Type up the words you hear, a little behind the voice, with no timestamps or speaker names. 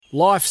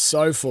Life's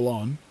so full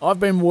on. I've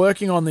been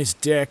working on this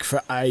deck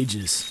for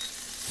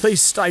ages. These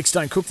steaks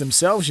don't cook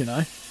themselves, you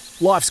know.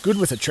 Life's good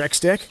with a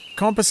Trex deck.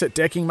 Composite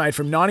decking made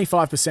from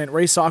 95%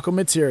 recycled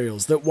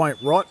materials that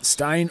won't rot,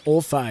 stain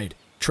or fade.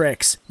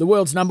 Trex, the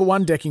world's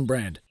 #1 decking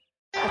brand.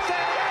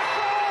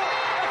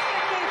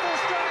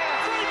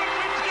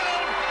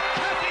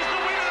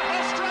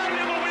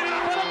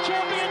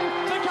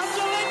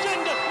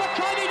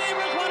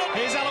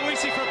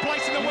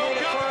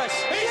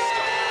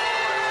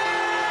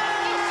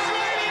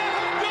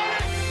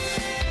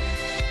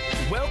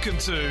 Welcome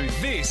to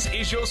This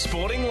Is Your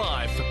Sporting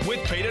Life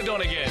with Peter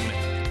Donegan.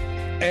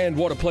 And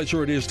what a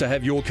pleasure it is to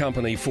have your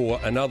company for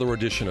another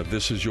edition of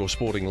This Is Your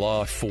Sporting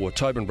Life for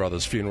Tobin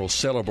Brothers Funeral,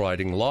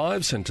 celebrating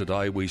lives. And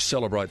today we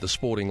celebrate the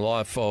sporting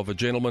life of a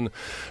gentleman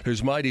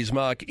who's made his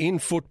mark in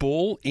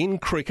football, in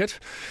cricket,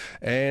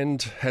 and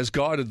has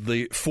guided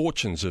the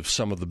fortunes of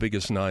some of the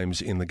biggest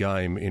names in the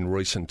game in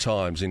recent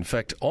times. In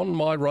fact, on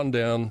my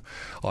rundown,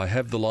 I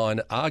have the line,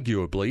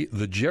 arguably,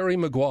 the Jerry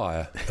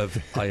Maguire of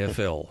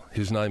AFL.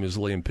 His name is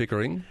Liam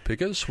Pickering.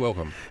 Pickers,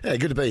 welcome.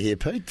 Good to be here,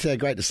 Pete.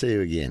 Great to see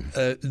you again.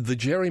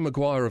 The Jerry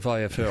Maguire of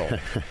AFL.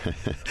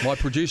 My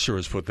producer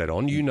has put that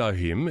on. You know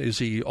him. Is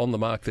he on the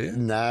mark there?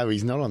 No,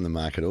 he's not on the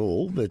mark at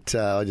all. But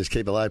I just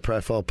keep a low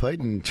profile, Pete,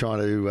 and try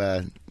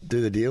to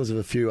do the deals of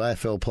a few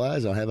AFL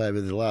players I have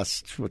over the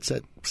last,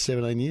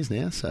 17 years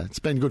now. So it's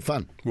been good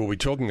fun. We'll be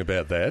talking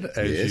about that,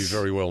 as Yes. you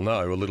very well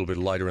know, a little bit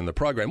later in the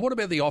program. What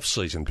about the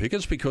off-season,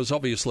 Pickers? Because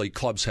obviously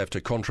clubs have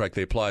to contract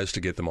their players to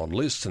get them on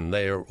lists, and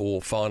they're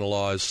all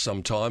finalised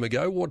some time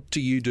ago. What do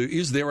you do?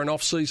 Is there an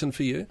off-season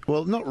for you?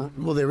 Well,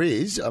 there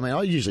is. I mean,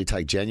 I usually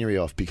take January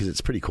off because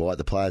it's pretty quiet.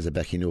 The players are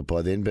back into it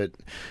by then. But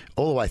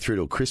all the way through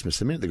till Christmas,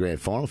 the minute the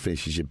grand final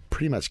finishes, you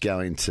pretty much go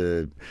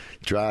into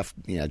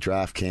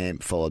draft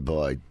camp, followed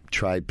by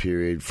trade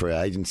period, free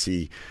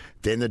agency,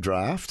 then the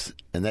draft,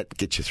 and that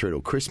gets you through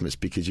till Christmas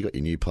because you've got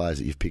your new players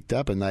that you've picked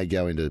up and they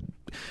go into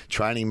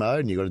training mode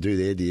and you've got to do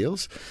their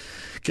deals.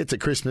 Get to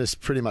Christmas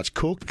pretty much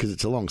cooked because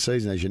it's a long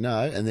season, as you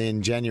know, and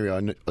then January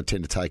I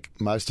tend to take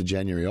most of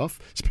January off,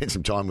 spend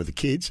some time with the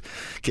kids,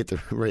 get to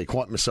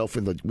reacquaint myself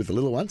with the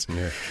little ones,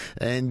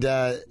 and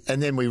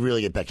then we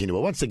really get back into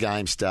it. Once the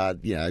games start,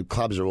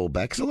 clubs are all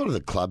back, because a lot of the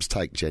clubs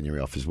take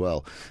January off as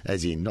well,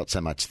 as in not so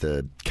much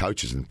the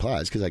coaches and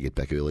players because they get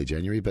back early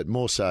January, but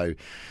more so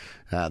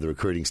the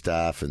recruiting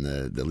staff and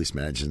the list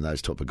managers and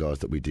those type of guys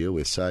that we deal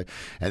with. So,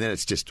 and then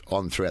it's just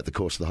on throughout the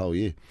course of the whole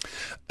year.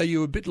 Are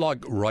you a bit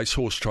like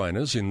racehorse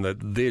trainers in that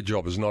their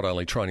job is not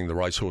only training the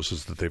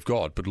racehorses that they've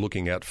got, but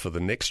looking out for the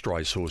next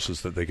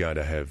racehorses that they're going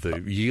to have,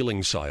 the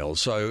yearling sales?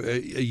 So are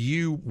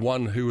you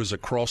one who is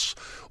across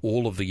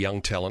all of the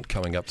young talent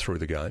coming up through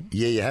the game?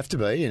 Yeah, you have to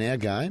be in our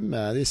game.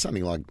 There's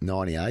something like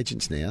 90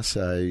 agents now,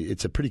 so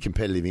it's a pretty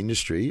competitive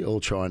industry,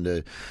 all trying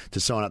to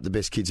sign up the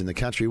best kids in the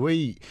country.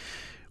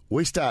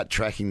 We start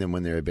tracking them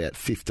when they're about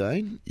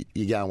 15.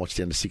 You go and watch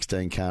the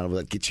under-16 carnival.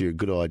 That gets you a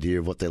good idea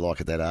of what they're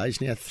like at that age.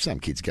 Now, some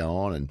kids go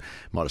on and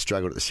might have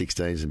struggled at the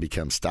 16s and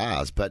become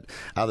stars, but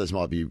others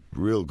might be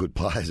real good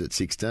players at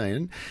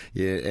 16,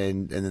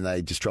 and then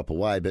they just drop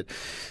away. But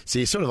so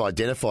you sort of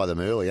identify them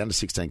early.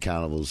 Under-16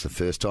 carnival's the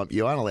first time.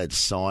 You aren't allowed to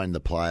sign the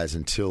players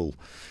until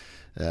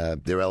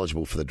they're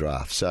eligible for the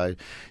draft. So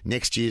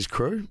next year's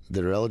crew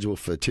that are eligible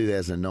for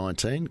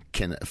 2019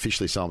 can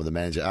officially sign with the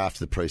manager after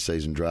the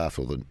pre-season draft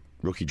or the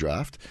rookie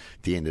draft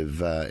at the end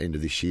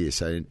of this year,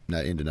 so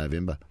end of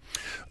November.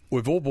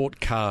 We've all bought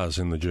cars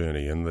in the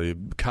journey, and the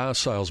car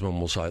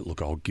salesman will say,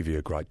 look, I'll give you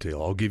a great deal.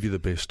 I'll give you the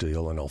best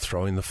deal, and I'll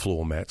throw in the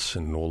floor mats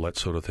and all that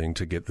sort of thing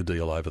to get the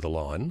deal over the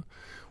line.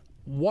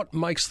 What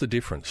makes the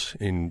difference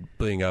in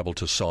being able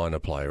to sign a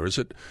player? Is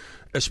it,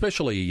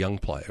 especially a young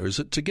player, is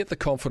it to get the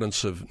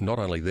confidence of not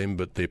only them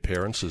but their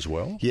parents as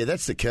well? Yeah,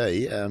 that's the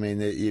key. I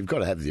mean, you've got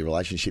to have the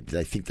relationship that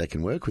they think they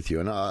can work with you.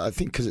 And I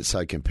think because it's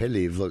so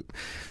competitive, look,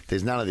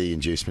 there's none of the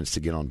inducements to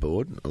get on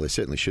board. Well, there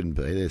certainly shouldn't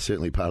be. They're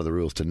certainly part of the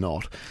rules to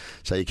not.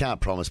 So you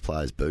can't promise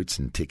players boots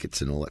and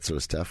tickets and all that sort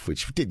of stuff,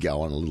 which did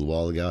go on a little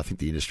while ago. I think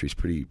the industry's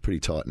pretty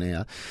tight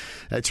now.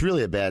 It's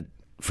really about,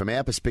 from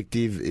our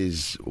perspective,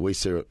 is we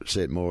see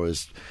it more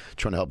as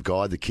trying to help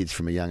guide the kids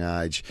from a young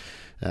age.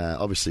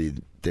 Obviously,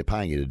 they're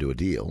paying you to do a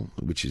deal,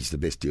 which is the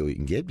best deal you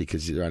can get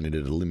because you're only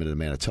at a limited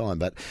amount of time.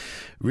 But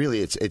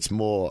really, it's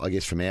more, I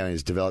guess, from our end,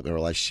 is developing a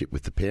relationship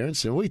with the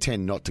parents. And we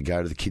tend not to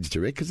go to the kids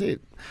direct because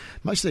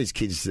most of these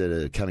kids that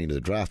are coming to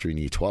the draft are in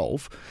year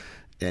 12,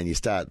 and you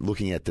start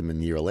looking at them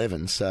in year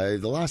 11. So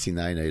the last thing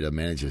they need are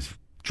managers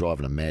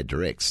driving them mad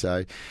direct.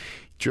 So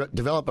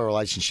develop a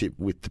relationship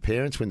with the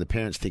parents. When the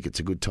parents think it's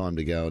a good time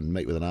to go and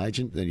meet with an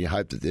agent, then you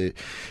hope that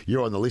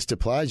you're on the list of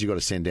players. You've got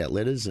to send out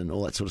letters and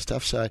all that sort of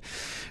stuff. So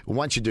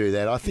once you do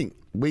that, I think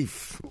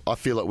I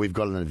feel like we've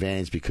got an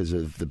advantage because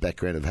of the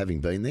background of having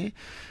been there,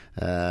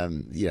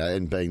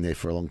 and being there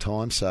for a long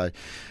time. So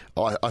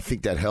I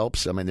think that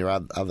helps. I mean, there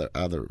are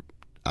other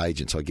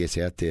agents, I guess,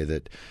 out there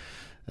that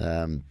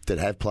that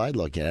have played,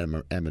 like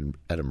Adam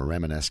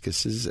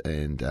Ramanaskas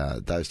and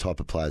those type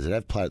of players that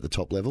have played at the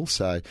top level.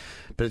 So,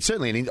 but it's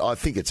certainly I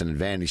think it's an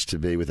advantage to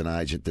be with an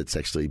agent that's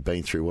actually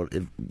been through what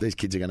these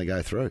kids are going to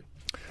go through.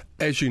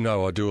 As you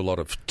know, I do a lot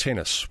of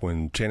tennis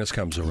when tennis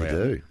comes around. You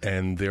do.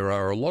 And there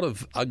are a lot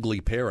of ugly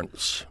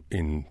parents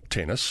in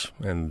tennis,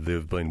 and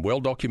they've been well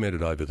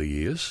documented over the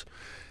years.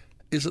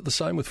 Is it the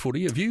same with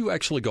footy? Have you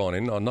actually gone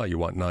in, I know you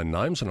won't name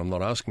names and I'm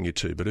not asking you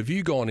to, but have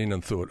you gone in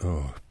and thought,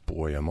 oh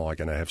boy, am I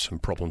going to have some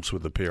problems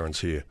with the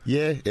parents here?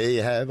 Yeah,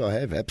 you have. I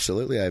have,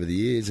 absolutely, over the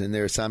years. And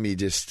there are some you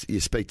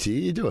speak to,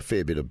 you do a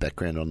fair bit of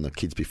background on the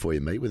kids before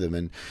you meet with them.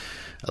 And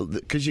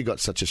because you've got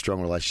such a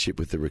strong relationship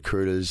with the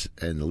recruiters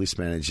and the list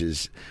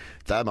managers,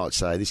 they might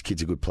say, this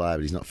kid's a good player,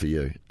 but he's not for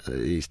you.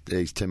 He's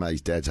too much,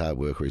 his dad's hard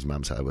work or his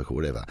mum's hard work or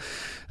whatever.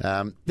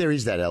 There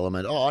is that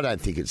element. I don't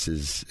think it's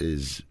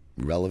as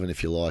relevant,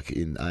 if you like,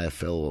 in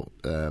AFL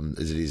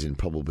as it is in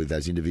probably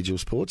those individual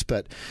sports.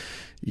 But,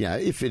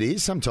 if it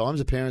is, sometimes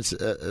the parents,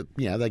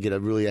 they get a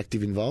really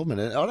active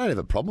involvement. And I don't have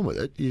a problem with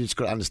it. You just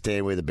got to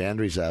understand where the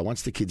boundaries are.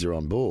 Once the kids are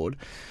on board,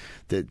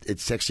 that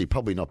it's actually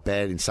probably not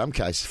bad in some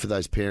cases for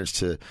those parents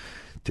to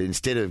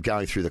instead of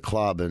going through the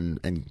club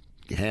and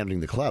handling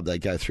the club, they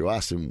go through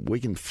us and we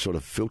can sort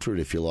of filter it,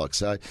 if you like.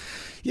 So,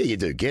 yeah, you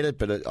do get it,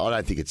 but I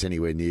don't think it's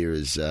anywhere near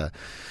as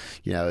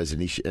as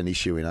an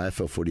issue in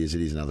AFL footy as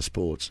it is in other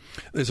sports.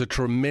 There's a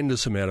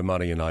tremendous amount of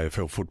money in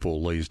AFL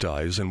football these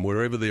days, and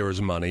wherever there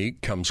is money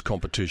comes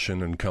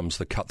competition and comes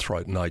the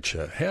cutthroat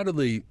nature.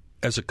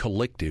 As a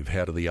collective,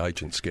 how do the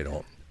agents get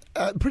on?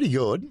 Pretty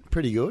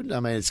good. I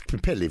mean, it's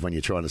competitive when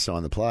you're trying to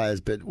sign the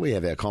players, but we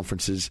have our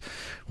conferences,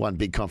 one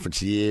big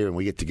conference a year, and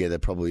we get together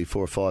probably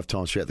 4 or 5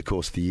 times throughout the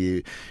course of the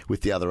year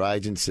with the other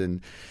agents.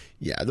 And,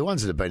 the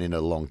ones that have been in it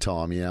a long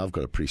time, I've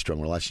got a pretty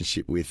strong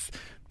relationship with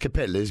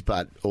competitors,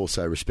 but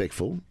also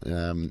respectful.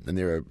 And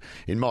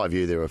in my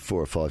view, there are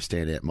 4 or 5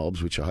 standout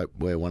mobs, which I hope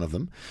we're one of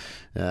them,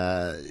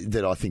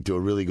 that I think do a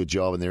really good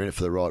job, and they're in it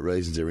for the right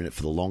reasons. They're in it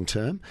for the long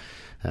term.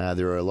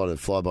 There are a lot of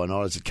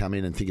fly-by-nighters that come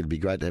in and think it'd be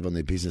great to have on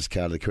their business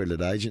card an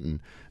accredited agent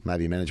and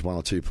maybe manage 1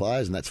 or 2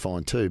 players, and that's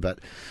fine too. But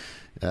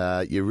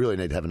you really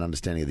need to have an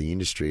understanding of the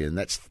industry, and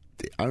that's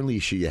the only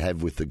issue you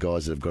have with the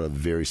guys that have got a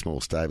very small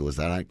stable is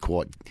they don't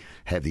quite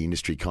have the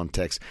industry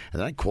contacts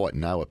and they don't quite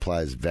know what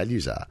players'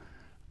 values are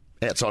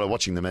outside of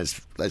watching them as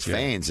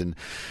fans, and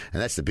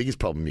that's the biggest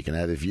problem you can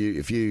have.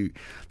 If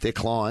they're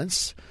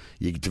clients,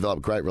 you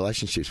develop great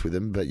relationships with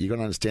them, but you've got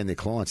to understand their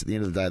clients. At the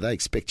end of the day, they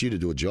expect you to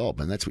do a job,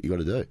 and that's what you've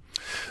got to do.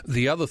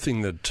 The other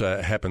thing that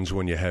happens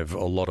when you have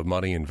a lot of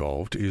money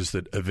involved is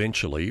that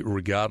eventually,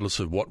 regardless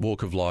of what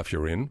walk of life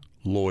you're in,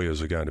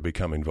 lawyers are going to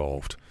become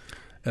involved.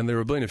 And there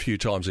have been a few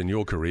times in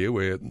your career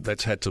where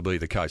that's had to be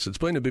the case. It's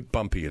been a bit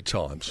bumpy at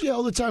times. Yeah,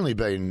 well, it's only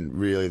been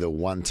really the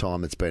one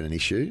time it's been an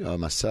issue, I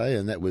must say,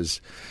 and that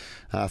was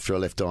after I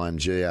left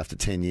IMG after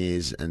 10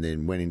 years and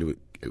then went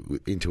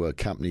into a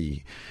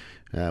company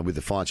with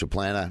the financial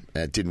planner.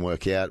 It didn't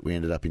work out. We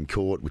ended up in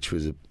court, which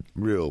was a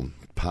real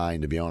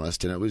pain, to be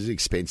honest, and it was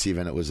expensive,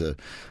 and it was a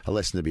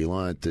lesson to be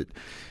learnt that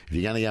if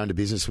you're going to go into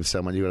business with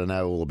someone, you've got to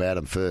know all about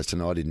them first,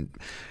 and I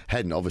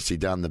hadn't obviously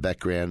done the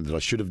background that I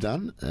should have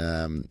done,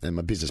 and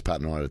my business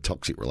partner and I had a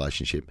toxic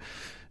relationship.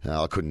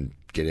 I couldn't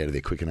get out of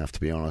there quick enough, to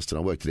be honest, and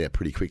I worked it out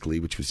pretty quickly,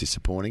 which was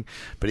disappointing.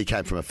 But he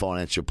came from a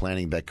financial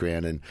planning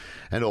background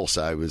and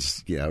also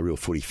was a real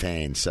footy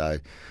fan, so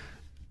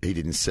he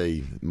didn't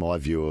see my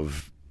view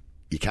of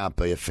you can't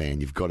be a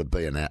fan, you've got to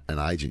be an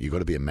agent, you've got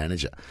to be a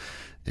manager.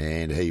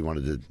 And he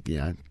wanted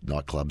to,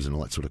 nightclubs and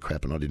all that sort of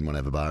crap, and I didn't want to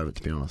have a bar of it,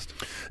 to be honest.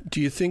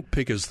 Do you think,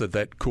 Pickers,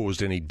 that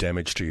caused any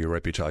damage to your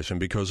reputation?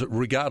 Because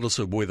regardless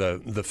of whether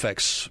the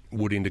facts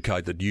would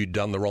indicate that you'd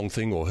done the wrong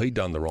thing or he'd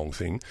done the wrong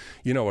thing,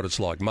 you know what it's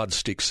like. Mud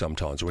sticks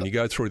sometimes. When you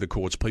go through the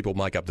courts, people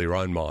make up their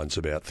own minds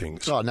about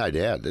things. Oh, no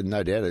doubt.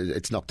 No doubt.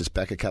 It's knocked us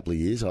back a couple of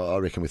years, I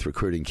reckon, with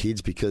recruiting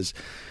kids because...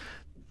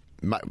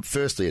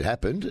 Firstly, it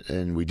happened,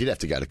 and we did have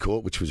to go to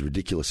court, which was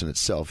ridiculous in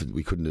itself.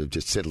 We couldn't have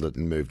just settled it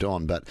and moved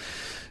on. But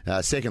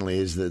secondly,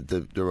 is that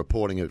the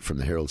reporting of it from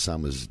the Herald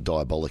Sun was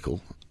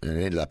diabolical, and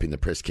it ended up in the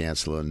Press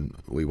Council, and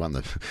we won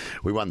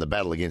the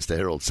battle against the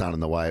Herald Sun in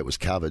the way it was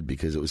covered,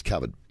 because it was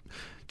covered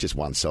just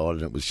one side,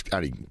 and it was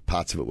only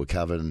parts of it were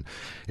covered, and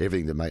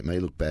everything to make me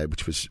look bad,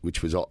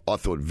 which was I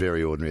thought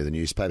very ordinary of the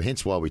newspaper.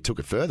 Hence why we took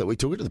it further. We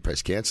took it to the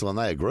Press Council, and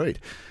they agreed.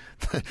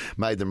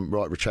 Made them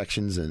write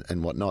retractions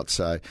and whatnot,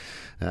 so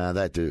they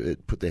had to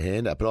put their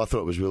hand up. But I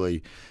thought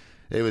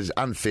it was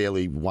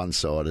unfairly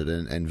one-sided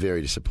and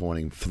very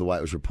disappointing for the way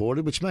it was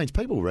reported, which means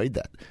people read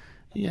that.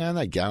 And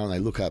they go and they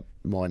look up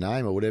my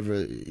name or whatever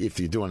if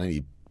you're doing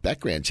any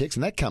background checks,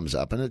 and that comes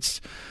up, and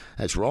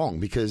it's wrong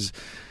because...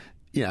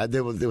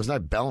 there was no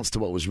balance to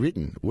what was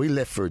written. We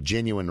left for a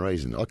genuine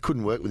reason. I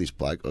couldn't work with this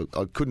bloke.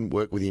 I couldn't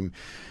work with him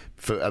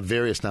for a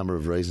various number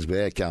of reasons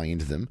without going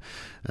into them.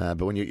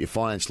 But when you're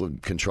financial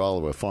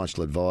controller or a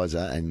financial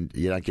advisor and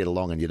you don't get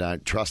along and you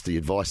don't trust the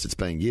advice that's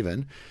being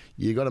given,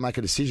 you've got to make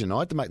a decision. I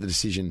had to make the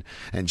decision,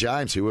 and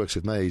James, who works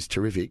with me, is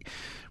terrific.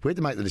 We had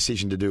to make the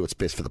decision to do what's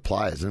best for the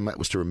players, and that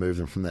was to remove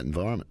them from that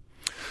environment.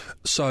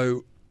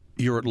 So...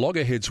 you're at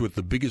loggerheads with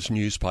the biggest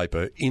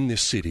newspaper in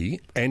this city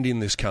and in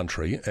this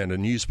country, and a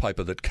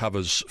newspaper that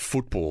covers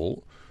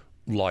football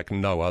like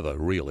no other,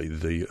 really,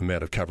 the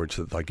amount of coverage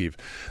that they give.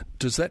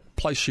 Does that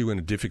place you in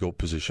a difficult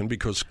position?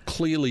 Because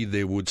clearly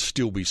there would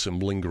still be some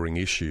lingering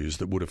issues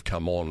that would have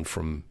come on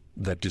from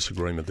that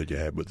disagreement that you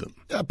had with them.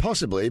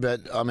 Possibly, but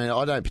I mean,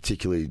 I don't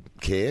particularly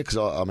care because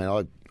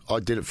I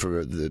did it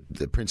for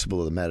the principle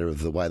of the matter of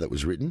the way that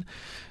was written,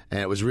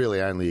 and it was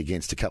really only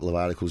against a couple of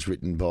articles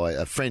written by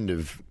a friend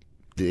of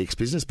the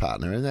ex-business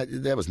partner, and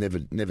that was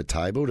never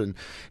tabled, and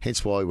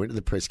hence why we went to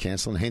the Press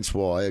Council, and hence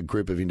why a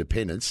group of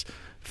independents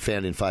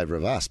found in favour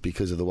of us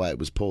because of the way it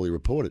was poorly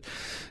reported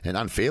and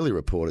unfairly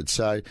reported.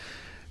 So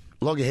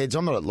loggerheads,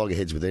 I'm not at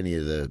loggerheads with any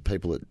of the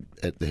people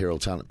at the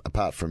Herald Sun,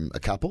 apart from a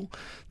couple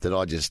that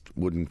I just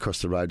wouldn't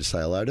cross the road to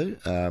say hello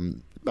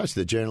to. Most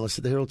of the journalists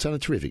at the Herald Sun are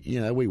terrific. You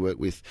know, we work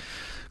with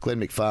Glenn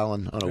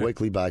McFarlane on a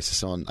weekly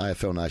basis on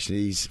AFL Nation.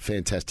 He's a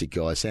fantastic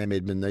guy. Sam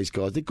Edmund, these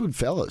guys, they're good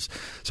fellas.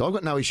 So I've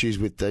got no issues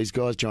with these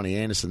guys, Johnny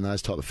Anderson,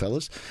 those type of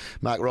fellas.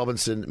 Mark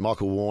Robinson,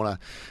 Michael Warner,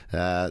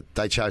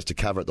 they chose to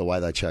cover it the way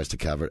they chose to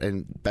cover it,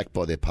 and backed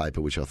by their paper,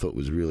 which I thought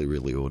was really,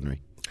 really ordinary.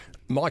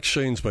 Mike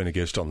Sheen's been a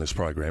guest on this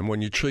program. When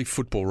you're chief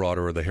football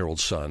writer of the Herald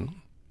Sun,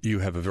 you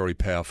have a very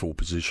powerful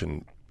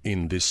position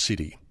in this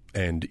city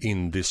and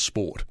in this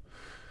sport.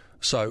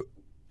 So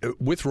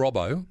with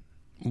Robbo,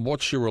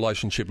 what's your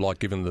relationship like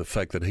given the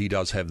fact that he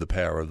does have the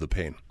power of the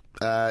pen?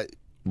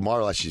 My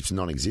relationship's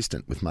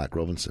non-existent with Mark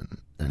Robinson,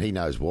 and he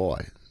knows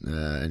why,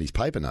 and his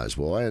paper knows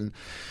why. And,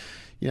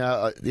 you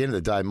know, at the end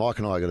of the day, Mike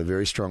and I got a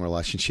very strong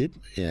relationship,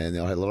 and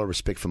I had a lot of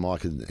respect for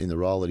Mike in the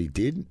role that he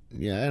did.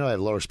 You know, and I had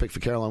a lot of respect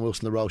for Caroline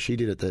Wilson, the role she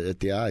did at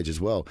the age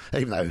as well,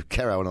 even though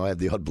Caro and I had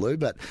the odd blue,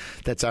 but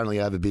that's only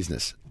over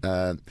business.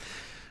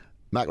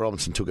 Mark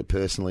Robinson took it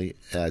personally,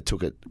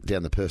 took it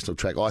down the personal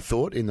track, I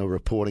thought, in the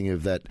reporting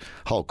of that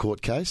whole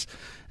court case,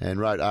 and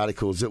wrote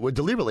articles that were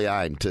deliberately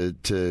aimed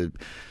to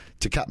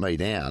cut me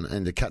down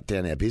and to cut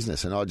down our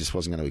business, and I just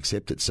wasn't going to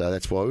accept it. So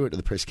that's why we went to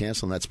the Press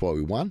Council, and that's why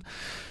we won.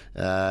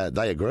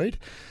 They agreed.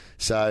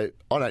 So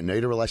I don't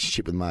need a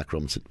relationship with Mark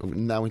Robinson.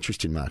 No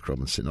interest in Mark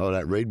Robinson. I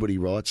don't read what he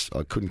writes.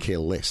 I couldn't care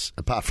less,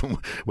 apart from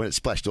when it's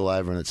splashed all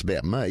over and it's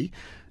about me.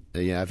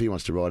 You know, if he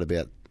wants to write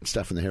about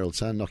stuff in the Herald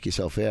Sun, knock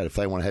yourself out. If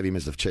they want to have him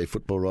as the chief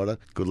football writer,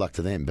 good luck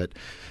to them. But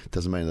it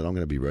doesn't mean that I'm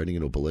going to be reading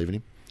it or believing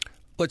him.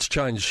 Let's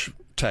change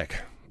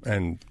tack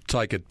and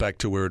take it back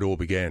to where it all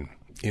began,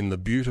 in the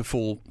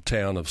beautiful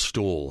town of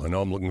Stawell. And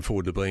I'm looking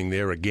forward to being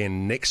there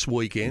again next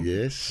weekend.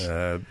 Yes.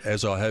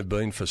 As I have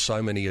been for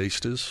so many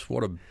Easters.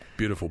 What a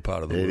beautiful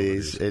part of the world it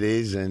is. It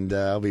is, and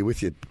I'll be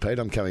with you, Pete.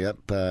 I'm coming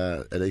up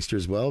at Easter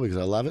as well because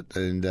I love it,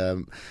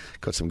 and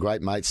got some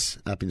great mates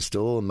up in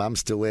Stawell, and Mum's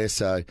still there,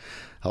 so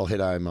I'll head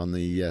home on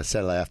the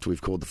Saturday after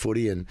we've called the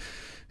footy, and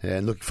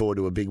looking forward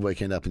to a big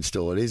weekend up in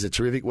Stawell. It is a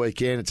terrific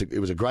weekend. It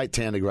was a great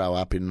town to grow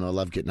up in, and I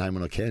love getting home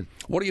when I can.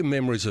 What are your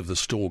memories of the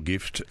Stawell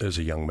Gift as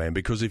a young man?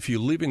 Because if you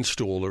live in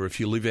Stawell, or if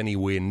you live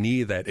anywhere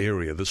near that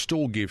area, the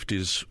Stawell Gift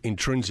is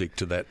intrinsic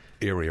to that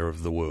area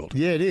of the world.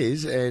 Yeah, it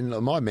is. And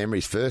my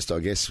memories first, I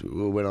guess,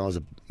 were when I was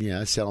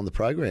selling the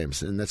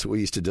programs, and that's what we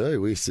used to do.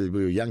 We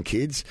were young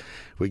kids.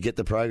 We'd get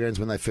the programs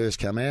when they first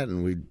come out,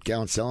 and we'd go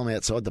and sell them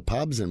outside the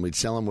pubs, and we'd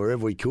sell them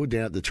wherever we could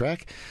down at the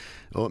track,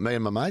 or me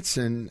and my mates,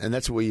 and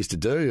that's what we used to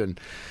do. And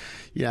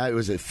you know, it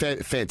was a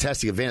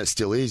fantastic event. It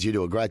still is. You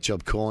do a great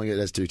job calling it,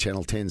 as do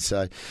Channel 10.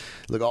 So,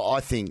 look, I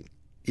think,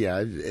 you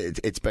know,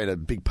 it's been a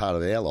big part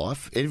of our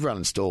life. Everyone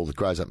in Stawell that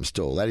grows up in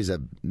Stawell, that is a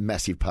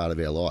massive part of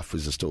our life,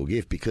 was the Stawell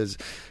Gift, because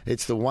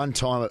it's the one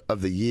time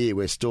of the year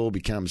where Stawell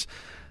becomes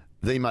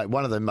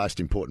one of the most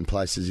important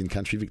places in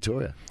country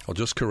Victoria. I'll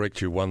just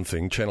correct you one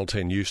thing. Channel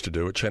 10 used to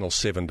do it. Channel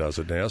 7 does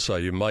it now, so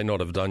you may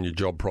not have done your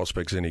job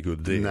prospects any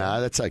good there. No,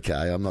 that's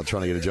okay. I'm not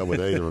trying to get a job with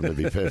either of them,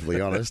 to be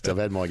perfectly honest. I've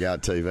had my go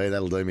at TV.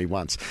 That'll do me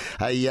once.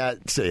 Hey,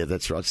 so yeah,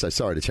 that's right. So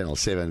sorry to Channel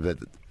 7, but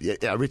yeah,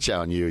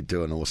 Richo and you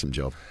do an awesome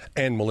job.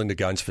 And Melinda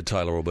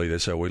Gainsford-Taylor will be there,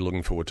 so we're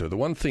looking forward to it. The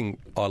one thing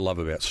I love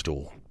about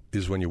Stawell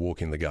is when you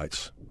walk in the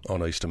gates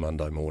on Easter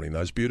Monday morning,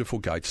 those beautiful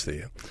gates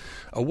there.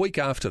 A week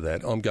after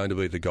that, I'm going to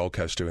be at the Gold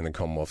Coast doing the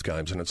Commonwealth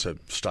Games, and it's a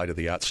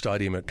state-of-the-art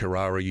stadium at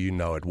Carrara. You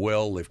know it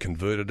well. They've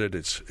converted it.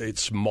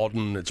 It's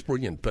modern. It's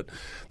brilliant. But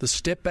the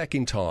step back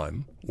in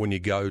time when you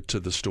go to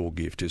the Stawell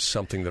Gift is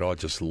something that I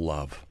just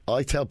love.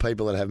 I tell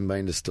people that haven't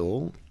been to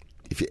Stawell,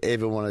 if you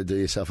ever want to do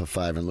yourself a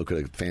favour and look at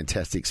a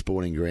fantastic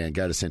sporting ground,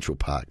 go to Central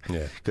Park.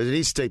 Yeah. Because it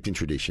is steeped in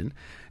tradition.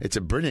 It's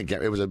a brilliant game.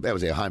 That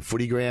was our home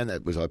footy ground. I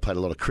played a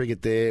lot of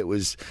cricket there.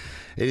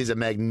 It is a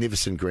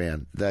magnificent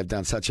ground. They've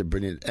done such a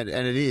brilliant... And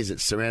it is.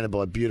 It's surrounded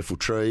by beautiful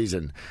trees,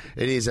 and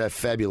it is a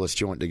fabulous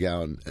joint to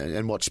go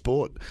and watch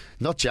sport.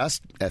 Not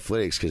just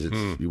athletics, because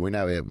we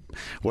know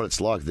what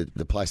it's like,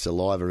 the place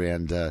alive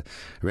around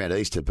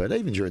Easter, but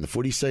even during the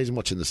footy season,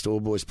 watching the Stawell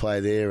boys play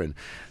there, and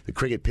the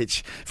cricket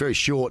pitch, very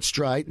short,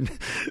 straight,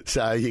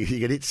 so you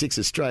could hit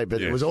sixes straight,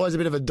 but It was always a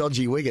bit of a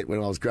dodgy wicket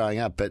when I was growing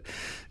up. But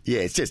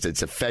yeah,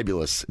 it's a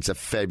fabulous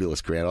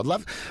ground.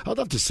 I'd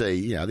love to see,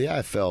 you know, the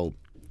AFL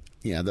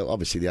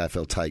obviously the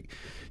AFL take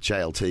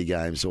JLT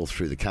games all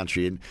through the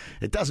country, and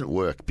it doesn't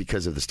work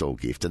because of the stall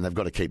gift, and they've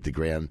got to keep the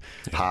ground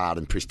hard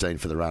and pristine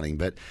for the running.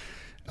 But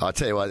I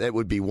tell you what, it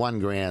would be one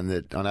ground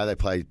that I know they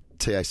play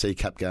TAC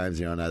Cup games.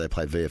 I know they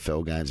play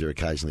VFL games there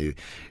occasionally.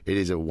 It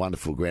is a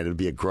wonderful ground. It would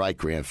be a great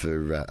ground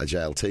for a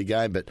JLT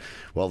game, but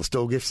while the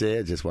stall gift's there,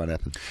 it just won't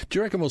happen. Do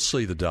you reckon we'll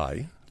see the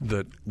day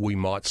that we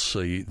might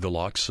see the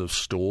likes of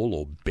Stawell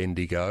or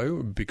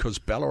Bendigo, because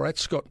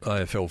Ballarat's got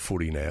AFL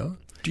footy now?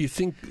 Do you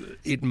think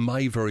it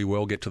may very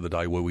well get to the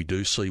day where we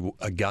do see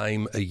a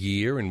game a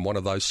year in one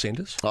of those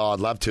centres? Oh, I'd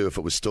love to if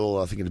it was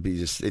Stawell. I think it'd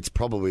be it's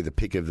probably the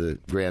pick of the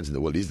grounds in the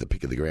world. It is the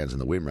pick of the grounds in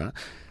the Wimmera.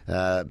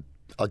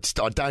 I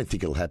don't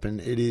think it'll happen.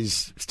 It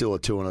is still a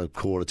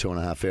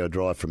 2.25 hour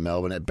drive from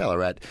Melbourne.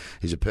 Ballarat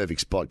is a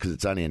perfect spot because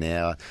it's only an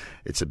hour.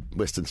 It's a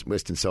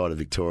western side of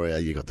Victoria.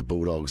 You've got the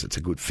Bulldogs. It's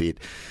a good fit.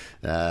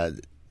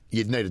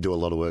 You'd need to do a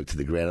lot of work to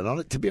the ground.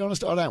 And to be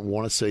honest, I don't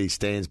want to see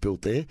stands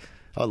built there.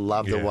 I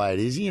love the way it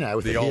is,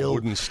 with the old hill.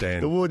 Wooden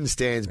stand. The wooden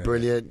stand's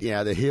brilliant.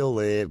 The hill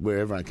there where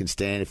everyone can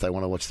stand if they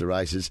want to watch the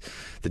races.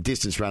 The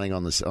distance running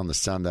on the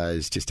Sunday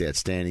is just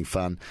outstanding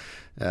fun.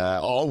 I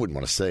wouldn't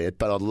want to see it,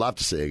 but I'd love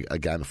to see a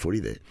game of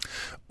footy there.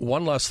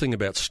 One last thing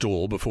about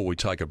Stawell before we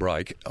take a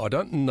break. I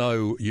don't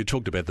know, you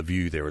talked about the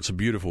view there. It's a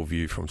beautiful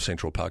view from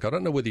Central Park. I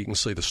don't know whether you can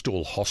see the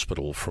Stawell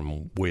Hospital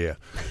from where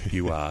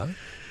you are.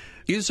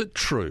 Is it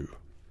true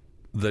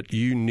that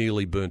you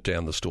nearly burnt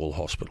down the Stawell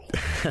Hospital?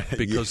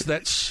 Because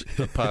that's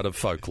a part of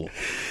folklore.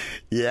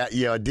 Yeah,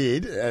 I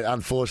did.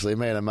 Unfortunately,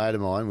 me and a mate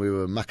of mine, we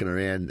were mucking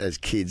around as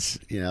kids.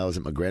 I was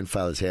at my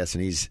grandfather's house,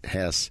 and his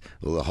house,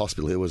 well, the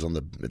hospital here was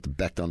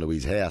backed onto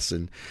his house,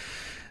 and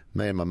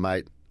me and my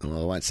mate,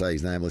 well, I won't say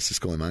his name, let's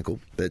just call him Uncle,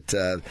 but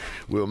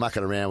we were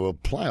mucking around, we were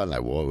playing, I don't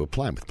know why, we were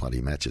playing with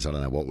bloody matches, I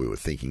don't know what we were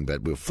thinking,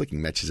 but we were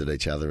flicking matches at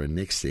each other, and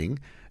next thing,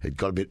 it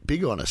got a bit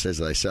big on us, as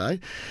they say,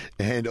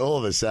 and all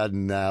of a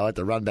sudden I had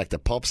to run back to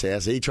Pop's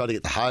house. He tried to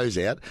get the hose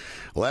out.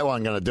 Well, that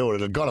wasn't going to do it.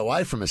 It had got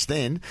away from us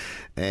then,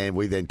 and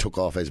we then took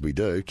off, as we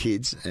do,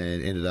 kids,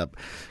 and ended up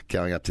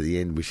going up to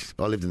the end.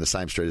 I lived in the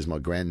same street as my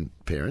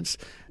grandparents,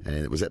 and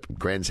it was at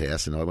Gran's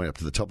house, and I went up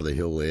to the top of the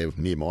hill there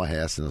near my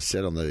house, and I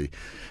sat on the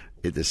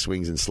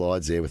swings and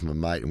slides there with my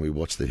mate, and we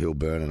watched the hill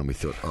burn, and we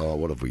thought, oh,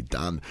 what have we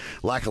done?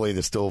 Luckily,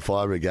 the Stawell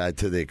Fire Brigade,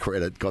 to their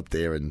credit, got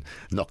there and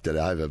knocked it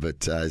over,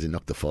 as in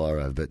knocked the fire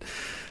over. But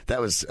that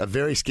was a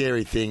very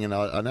scary thing, and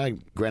I know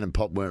Gran and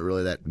Pop weren't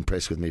really that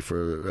impressed with me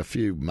for a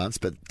few months,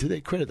 but to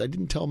their credit, they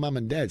didn't tell Mum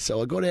and Dad,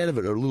 so I got out of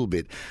it a little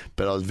bit,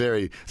 but I was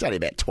only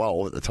about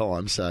 12 at the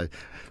time, so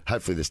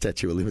hopefully the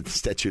statute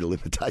of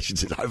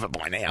limitations is over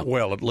by now.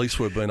 Well, at least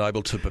we've been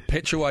able to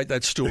perpetuate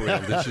that story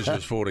on This Is Your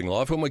Sporting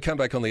Life. When we come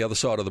back on the other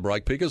side of the break,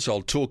 Pickers,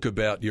 I'll talk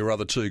about your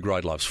other two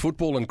great loves,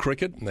 football and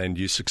cricket, and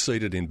you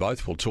succeeded in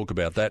both. We'll talk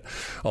about that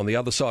on the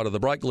other side of the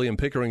break. Liam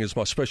Pickering is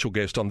my special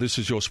guest on This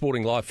Is Your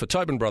Sporting Life for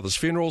Tobin Brothers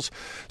Funerals,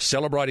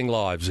 celebrating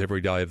lives every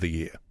day of the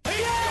year.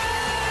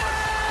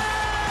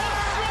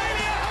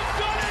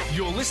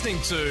 You're listening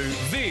to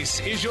This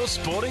Is Your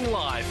Sporting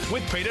Life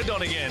with Peter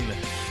Donegan.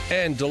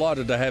 And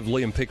delighted to have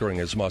Liam Pickering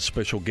as my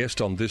special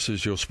guest on This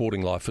Is Your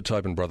Sporting Life for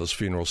Tobin Brothers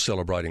Funerals,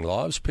 celebrating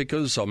lives.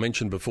 Pickers, I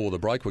mentioned before the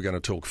break, we're going to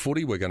talk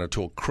footy, we're going to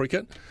talk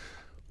cricket.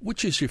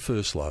 Which is your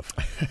first love?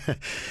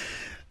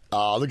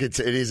 Oh, look, it's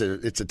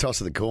a toss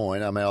of the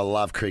coin. I mean, I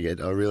love cricket,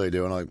 I really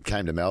do, and I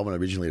came to Melbourne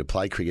originally to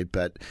play cricket,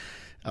 but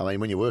I mean,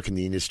 when you work in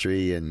the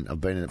industry, and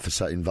I've been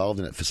involved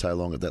in it for so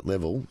long at that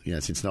level,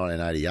 since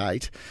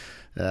 1988.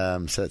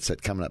 So it's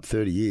coming up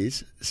 30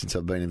 years since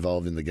I've been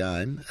involved in the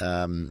game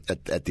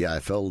at the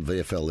AFL,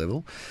 VFL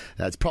level.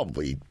 It's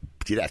probably,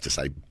 you'd have to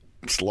say,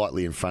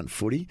 slightly in front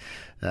footy,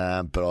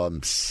 but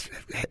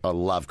I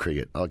love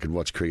cricket. I could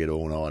watch cricket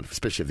all night,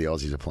 especially if the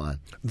Aussies are playing.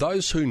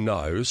 Those who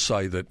know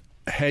say that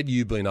had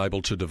you been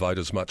able to devote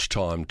as much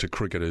time to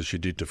cricket as you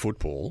did to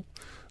football,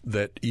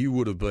 that you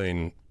would have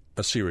been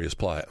a serious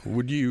player.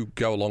 Would you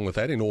go along with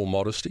that in all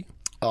modesty?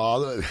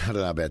 Oh, I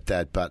don't know about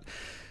that, but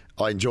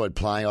I enjoyed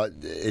playing.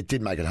 It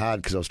did make it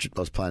hard because I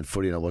was playing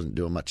footy and I wasn't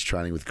doing much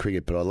training with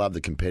cricket, but I love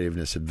the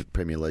competitiveness of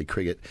Premier League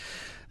cricket.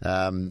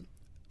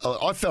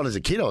 I felt as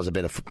a kid I was a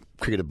better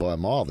cricketer by a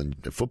mile than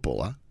a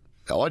footballer.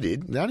 I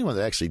did. The only one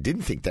that actually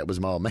didn't think that was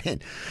my old man.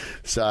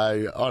 So,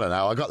 I don't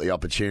know. I got the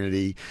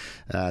opportunity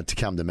to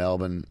come to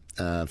Melbourne,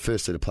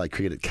 firstly to play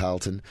cricket at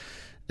Carlton.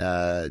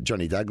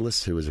 Johnny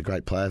Douglas, who was a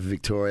great player for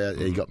Victoria,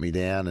 he got me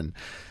down, and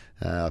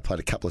I played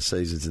a couple of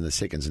seasons in the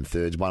seconds and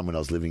thirds, one when I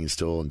was living in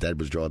Stawell and Dad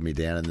was driving me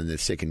down, and then the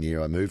second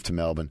year I moved to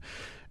Melbourne.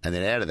 And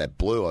then out of that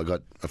blue, I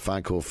got a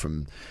phone call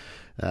from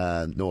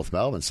North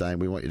Melbourne saying,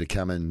 we want you to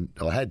come and...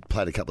 I had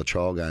played a couple of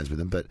trial games with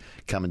them, but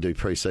come and do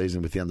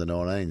pre-season with the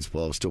under-19s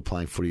while I was still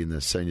playing footy in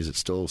the seniors at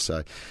Stawell.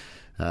 So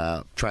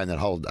trained that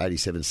whole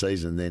 87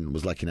 season, and then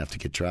was lucky enough to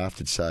get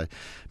drafted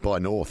by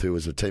North, who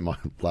was a team I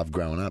loved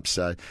growing up.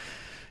 So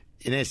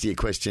in answer to your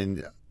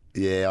question,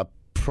 I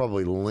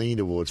probably lean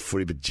towards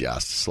footy, but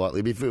just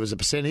slightly. If it was a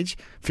percentage,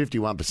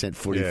 51%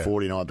 footy,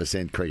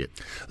 49% cricket.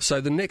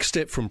 So the next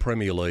step from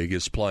Premier League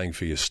is playing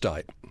for your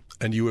state,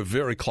 and you were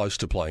very close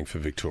to playing for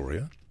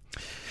Victoria.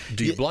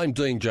 Do you blame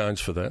Dean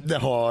Jones for that?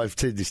 No, I've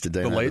said this to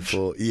Dean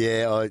before.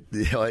 Yeah,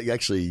 I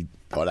actually...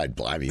 I don't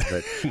blame him,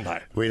 but no.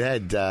 We'd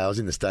had... I was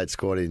in the state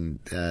squad in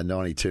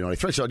 92,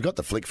 93, so I'd got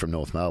the flick from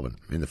North Melbourne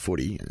in the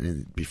footy.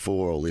 And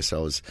before all this, I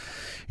was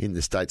in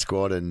the state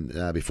squad,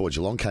 and before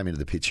Geelong came into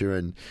the picture.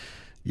 And,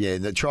 yeah,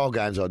 in the trial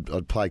games,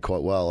 I'd play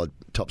quite well. I'd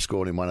top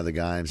scored in one of the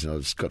games, and I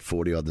was got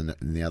 40-odd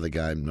in the other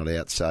game, not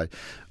out. So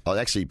I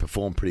actually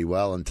performed pretty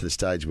well, and to the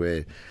stage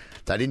where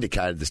they'd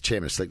indicated, this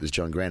chairman of selectors,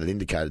 John Grant, had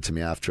indicated to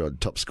me after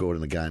I'd top scored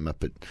in the game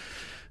up at...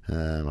 I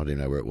don't even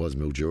know where it was,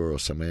 Mildura or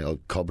somewhere, or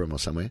Cobram or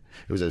somewhere.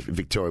 It was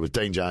Victoria. It was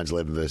Dean Jones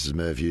 11 versus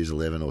Merv Hughes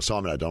 11, or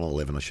Simon O'Donnell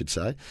 11, I should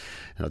say.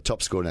 And I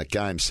top scored in that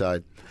game.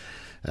 So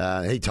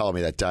he told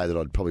me that day that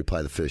I'd probably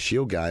play the first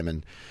Shield game,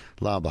 and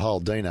lo and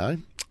behold, Dino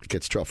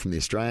gets dropped from the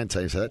Australian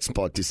team, so that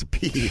spot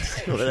disappeared.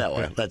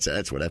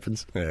 That's what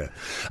happens. Yeah.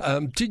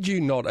 Did you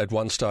not at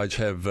one stage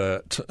have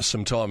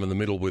some time in the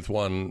middle with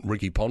one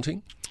Ricky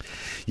Ponting?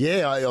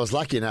 Yeah, I was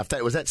lucky enough.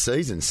 That was that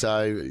season.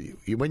 So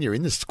when you're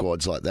in the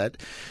squads like that,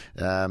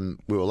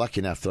 we were lucky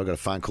enough that I got a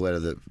phone call out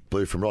of the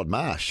blue from Rod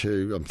Marsh,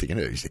 who I'm thinking,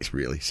 who's this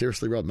really?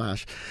 Seriously, Rod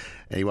Marsh?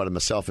 And he wanted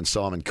myself and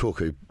Simon Cook,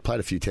 who played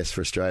a few tests for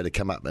Australia, to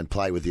come up and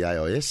play with the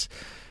AIS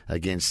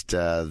against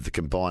the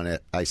combined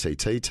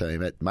ACT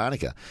team at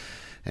Manuka.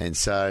 And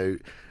so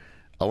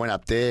I went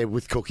up there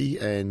with Cookie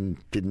and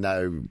didn't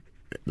know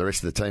the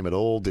rest of the team at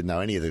all, didn't know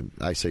any of the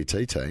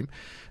ACT team,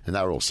 and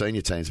they were all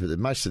senior teams, but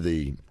most of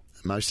the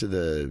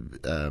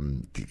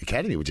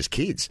academy were just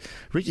kids.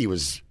 Ricky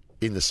was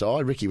in the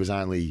side. Ricky was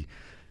only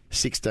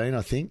 16,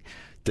 I think.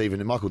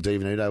 Michael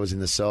Divenuto was in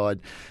the side.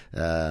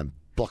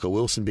 Blocker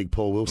Wilson, Big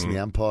Paul Wilson, the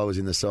umpire, was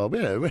in the side. We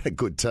had a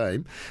good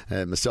team,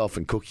 myself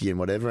and Cookie and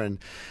whatever. And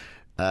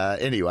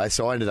anyway,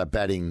 so I ended up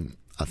batting,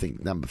 I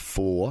think, number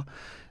 4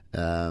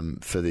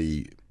 for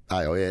the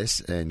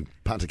AIS, and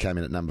punter came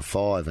in at number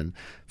 5. And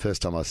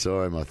first time I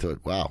saw him, I thought,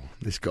 wow,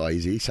 this guy,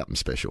 he's something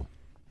special.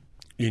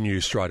 You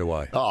knew straight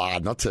away? Oh,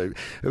 not to.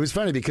 It was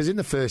funny because in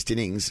the first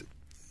innings,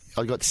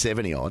 I got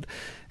 70-odd,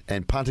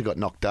 and punter got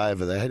knocked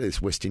over. They had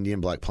this West Indian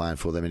bloke playing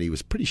for them, and he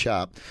was pretty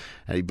sharp.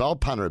 And he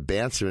bowled punter a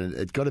bouncer, and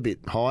it got a bit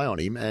high on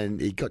him,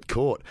 and he got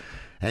caught.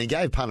 And he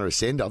gave punter a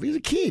send-off. He was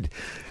a kid.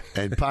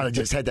 And punter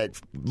just had that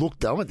look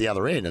down at the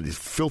other end, and this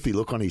filthy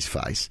look on his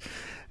face,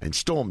 and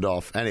stormed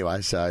off.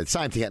 Anyway, so the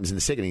same thing happens in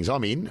the second innings.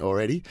 I'm in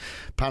already.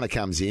 Punter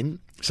comes in.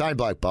 Same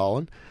bloke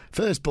bowling.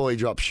 First ball he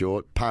drops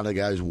short. Punter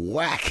goes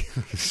whack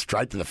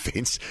straight to the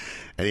fence,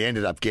 and he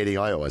ended up getting.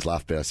 I always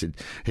laugh about it. I said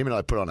him and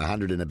I put on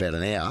 100 in about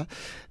an hour,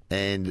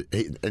 and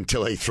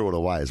until he threw it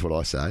away is what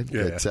I say.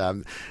 Yeah.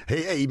 But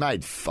he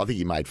made. I think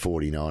he made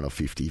 49 or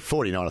 50.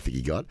 49, I think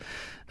he got.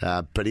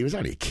 But he was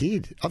only a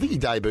kid. I think he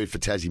debuted for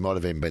Tassie. Might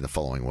have even been the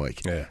following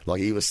week. Yeah. Like,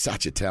 he was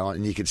such a talent,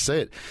 and you could see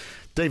it.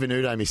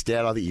 Divenuto missed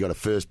out. I think he got a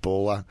first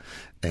baller,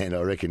 and I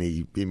reckon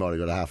he might have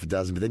got a half a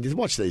dozen. But then just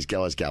watch these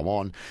guys go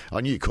on.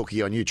 I knew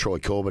Cookie. I knew Troy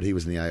Corbett. He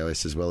was in the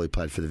AIS as well. He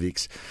played for the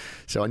Vicks.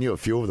 So I knew a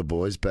few of the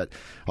boys. But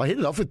I hit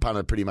it off with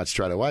punter pretty much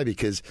straight away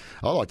because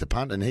I liked to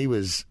punt, and he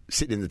was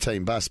sitting in the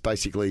team bus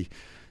basically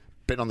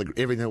betting on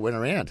everything that went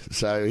around.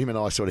 So him and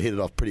I sort of hit it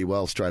off pretty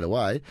well straight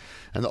away.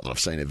 And not that I've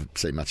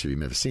seen much of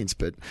him ever since,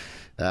 but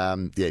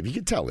you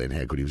could tell then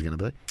how good he was going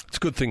to be. It's a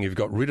good thing you've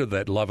got rid of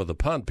that love of the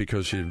punt,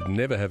 because you'd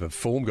never have a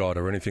form guide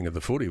or anything of the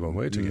footy when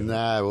we're together.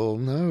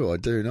 No, I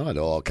do not.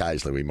 Oh,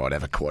 occasionally we might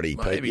have a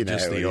quaddie. Maybe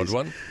just the odd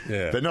one.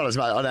 Yeah. But not as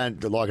much. I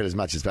don't like it as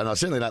much as... And I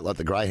certainly don't like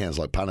the greyhounds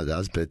like punter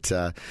does. But,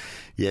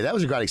 that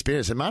was a great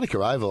experience. And Manuka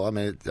Oval, I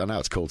mean, I know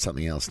it's called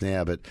something else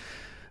now, but...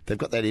 They've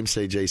got that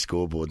MCG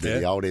scoreboard,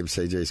 the old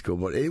MCG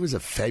scoreboard. It was a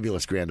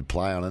fabulous ground to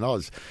play on, and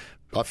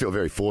I feel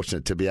very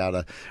fortunate to be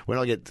able to, when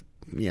I get,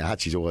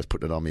 Hutchie's always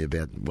putting it on me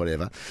about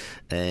whatever,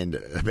 and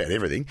about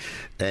everything,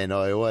 and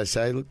I always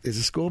say, look, there's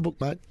a scorebook,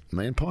 mate.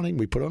 Me and Ponting,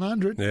 we put on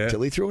 100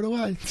 till he threw it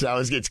away. So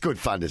it's good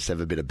fun to just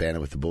have a bit of banter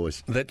with the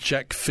boys. That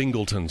Jack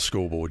Fingleton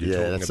scoreboard you're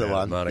talking that's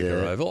about, the one.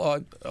 Manuka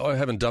Oval. I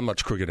haven't done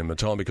much cricket in my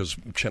time because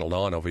Channel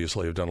 9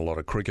 obviously have done a lot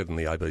of cricket in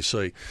the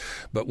ABC.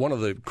 But one of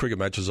the cricket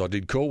matches I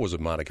did call was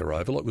at Manuka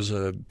Oval. It was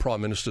a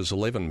Prime Minister's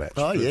 11 match.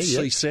 Oh, yeah,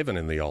 C7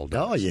 in the old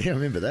days. Oh, yeah, I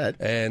remember that.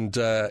 And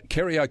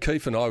Kerry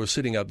O'Keefe and I were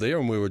sitting up there,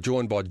 and we were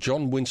joined by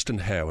John Winston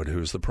Howard, who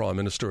was the Prime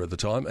Minister at the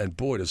time, and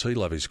boy, does he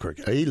love his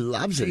cricket. He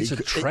loves it. He's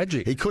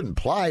tragic. He couldn't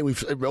play. We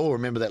all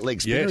remember that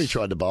leg spinner he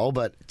tried to bowl,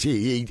 but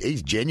gee, he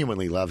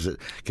genuinely loves it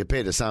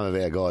compared to some of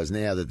our guys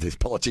now that the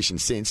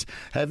politicians since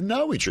have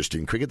no interest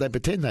in cricket. They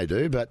pretend they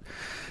do, but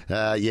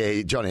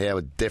John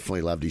Howard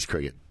definitely loved his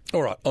cricket.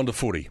 All right, on to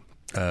footy.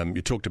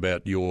 You talked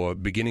about your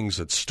beginnings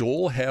at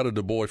Stawell. How did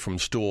a boy from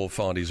Stawell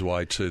find his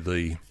way to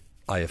the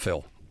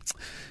AFL?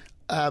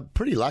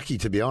 Pretty lucky,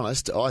 to be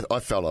honest. I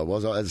felt I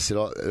was. As I said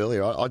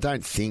earlier, I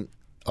didn't think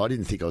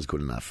I was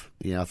good enough.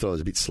 I thought I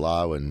was a bit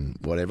slow and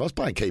whatever. I was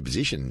playing key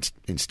positions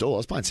in Stawell. I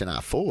was playing centre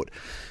half forward.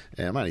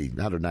 I'm only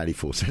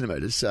 184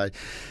 centimetres. So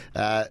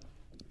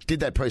did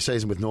that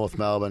pre-season with North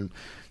Melbourne,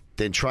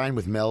 then trained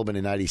with Melbourne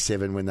in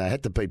 87 when they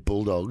had to beat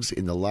Bulldogs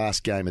in the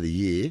last game of the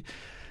year.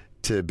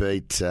 to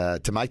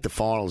make the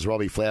finals,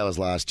 Robbie Flowers,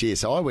 last year.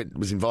 So I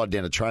was invited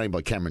down to training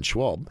by Cameron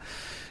Schwab.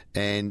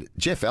 And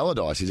Jeff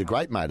Allardyce, he's a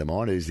great mate of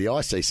mine, who's the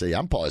ICC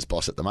umpires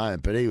boss at the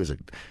moment, but he was a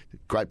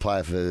great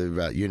player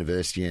for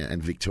University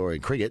and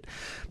Victorian cricket,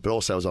 but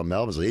also was on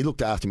Melbourne's. He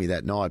looked after me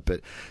that night,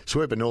 but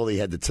Sweeper Northey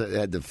had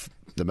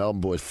the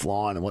Melbourne boys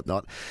flying and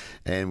whatnot,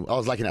 and I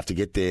was lucky enough to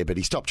get there, but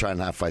he stopped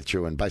training halfway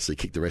through and basically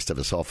kicked the rest of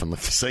us off and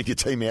left the senior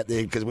team out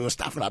there because we were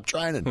stuffing up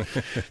training.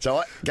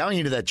 So going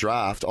into that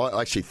draft,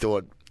 I actually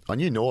thought, I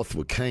knew North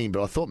were keen,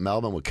 but I thought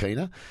Melbourne were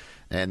keener.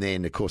 And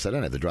then, of course, they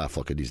don't have the draft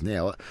like it is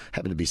now. I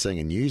happened to be seeing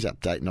a news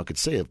update, and I could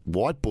see a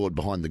whiteboard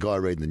behind the guy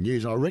reading the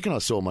news. And I reckon I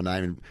saw my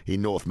name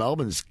in North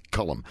Melbourne's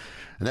column.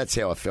 And that's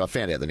how I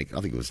found out, I think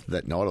it was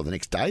that night or the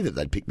next day that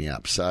they'd picked me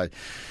up. So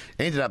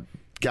ended up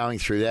going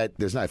through that.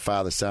 There's no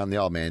father-son. The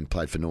old man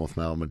played for North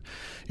Melbourne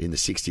in the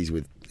 60s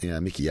with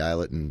Mickey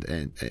Aylett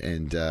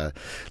and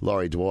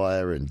Laurie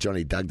Dwyer and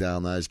Johnny Dugdale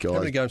and those guys. How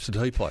many games did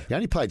he play? He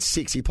only played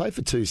 6. He played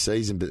for 2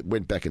 seasons, but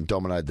went back and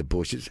dominated the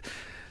Bush.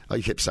 I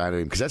kept saying to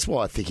him, because that's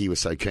why I think he was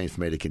so keen for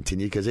me to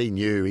continue, because he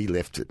knew he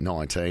left at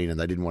 19 and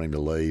they didn't want him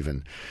to leave.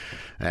 And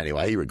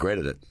anyway, he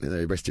regretted it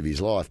the rest of his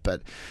life.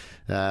 But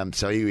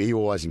so he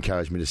always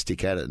encouraged me to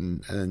stick at it.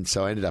 And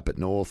so I ended up at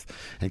North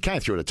and came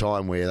through at a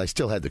time where they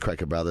still had the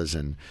Cracker brothers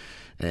and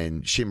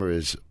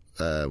Shimmerers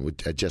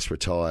had just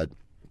retired.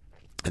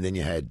 And then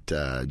you had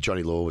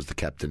Johnny Law was the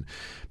captain.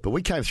 But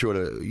we came through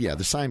at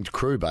the same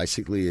crew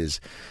basically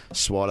as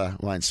Swatter,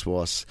 Wayne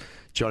Swass,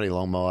 Johnny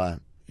Longmire.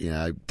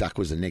 Duck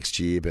was the next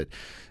year, but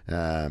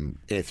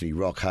Anthony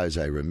Rock,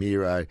 Jose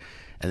Ramiro,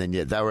 and then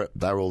they were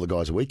all the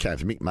guys that we came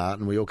from. Mick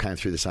Martin, we all came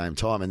through the same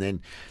time, and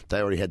then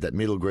they already had that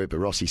middle group of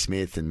Rossi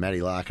Smith and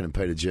Matty Larkin and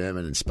Peter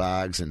German and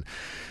Spargs and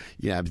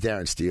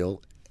Darren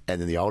Steele,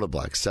 and then the older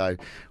blokes. So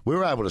we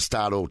were able to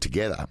start all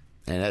together.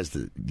 And as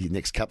the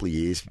next couple of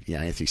years,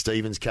 Anthony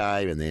Stevens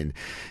came, and then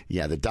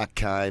the Duck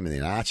came, and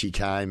then Archie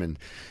came, and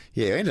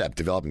I ended up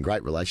developing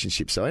great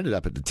relationships. So I ended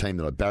up at the team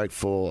that I barracked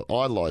for.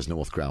 I idolised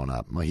North growing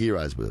up. My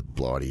heroes were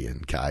Blighty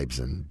and Cabes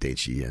and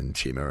Denchie and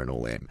Chimmer and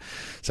all them.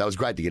 So it was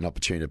great to get an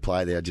opportunity to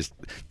play there. I just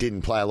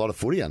didn't play a lot of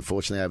footy,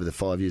 unfortunately, over the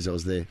 5 years I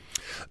was there.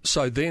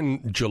 So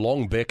then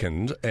Geelong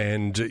beckoned,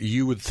 and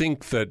you would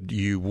think that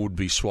you would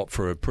be swapped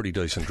for a pretty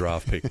decent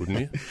draft pick, wouldn't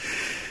you?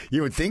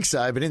 You would think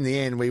so, but in the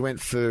end we went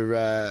for,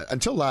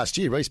 until last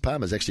year, Reece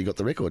Palmer's actually got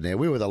the record now.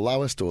 We were the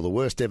lowest or the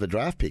worst ever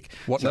draft pick.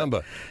 What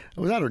number? It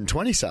was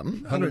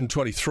 120-something.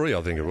 123,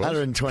 I think it was.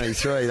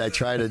 123. They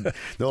traded,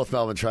 North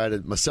Melbourne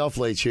traded myself,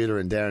 Lee Tudor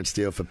and Darren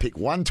Steele for pick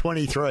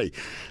 123.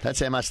 That's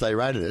how much they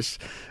rated us.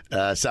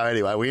 So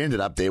anyway, we ended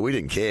up there. We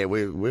didn't care.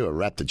 We were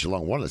wrapped that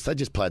Geelong wanted us. They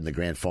just played in the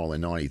grand final in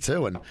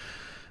 92, and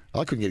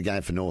I couldn't get a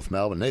game for North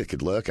Melbourne. Neither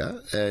could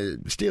Lurker.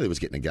 Steely was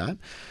getting a game.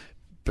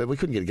 But we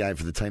couldn't get a game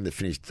for the team that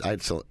finished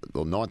 8th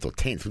or 9th or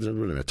 10th. We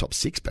were in a top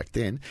 6 back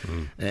then.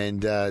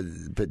 And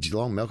but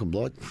Geelong, Malcolm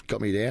Blight got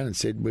me down and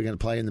said, we're going to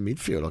play in the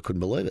midfield. I couldn't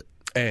believe it.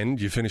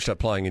 And you finished up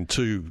playing in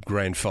 2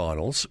 grand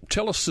finals.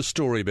 Tell us the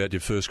story about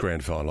your first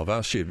grand final. I've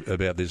asked you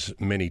about this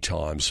many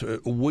times.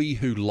 We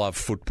who love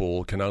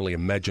football can only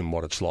imagine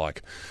what it's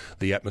like,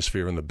 the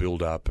atmosphere and the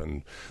build-up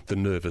and the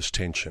nervous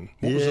tension.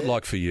 What was it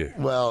like for you?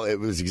 Well, it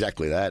was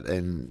exactly that.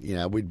 And,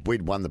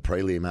 we'd won the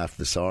prelim after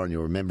the siren.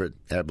 You'll remember it.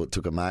 Ablett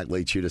took a mark.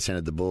 Lee Tudor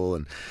centred the ball,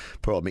 and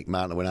poor old Mick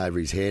Martin went over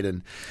his head.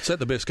 And is that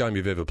the best game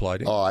you've ever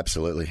played in? Oh,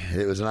 absolutely.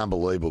 It was an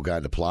unbelievable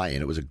game to play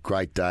in. It was a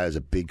great day. It was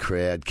a big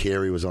crowd.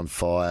 Carey was on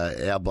fire.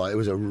 It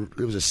was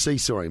a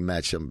seesawing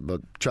match. But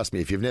trust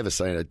me, if you've never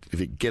seen it, if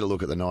you get a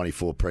look at the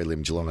 94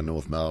 prelim Geelong and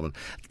North Melbourne.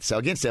 So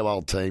against our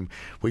old team,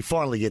 we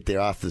finally get there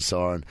after the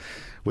siren.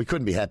 We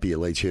couldn't be happier,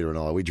 Lee Tudor and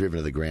I. We'd driven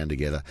to the ground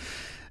together.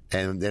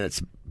 And then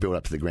it's built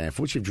up to the grand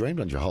final, which you've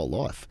dreamed on your whole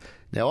life.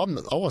 Now,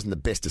 I wasn't the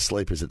best of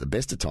sleepers at the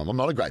best of time. I'm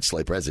not a great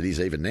sleeper as it is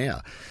even now.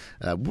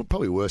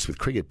 Probably worse with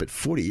cricket, but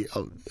footy,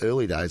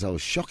 early days, I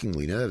was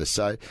shockingly nervous.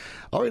 So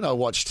I reckon I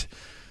watched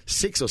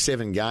 6 or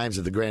 7 games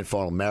of the grand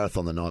final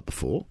marathon the night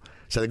before.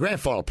 So the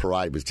grand final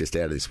parade was just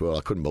out of this world.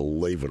 I couldn't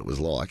believe what it was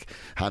like.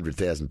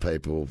 100,000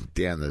 people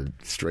down the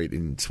street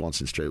in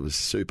Swanson Street. It was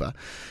super.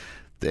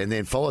 And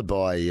then followed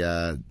by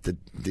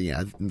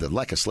the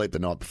lack of sleep the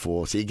night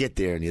before. So you get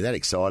there and you're that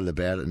excited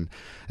about it. And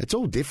it's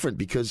all different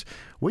because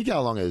we go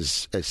along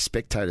as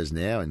spectators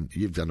now, and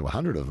you've done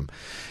 100 of them.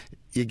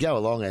 You go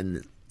along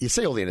and you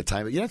see all the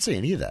entertainment. You don't see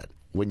any of that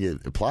when you're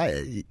a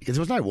player, because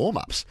there was no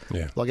warm-ups.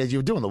 Yeah. Like as you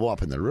were doing the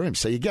warm-up in the room.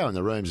 So you go in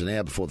the rooms an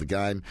hour before the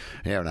game,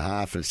 an hour and a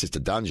half, and it's just a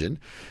dungeon.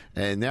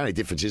 And the only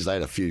difference is they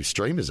had a few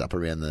streamers up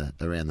around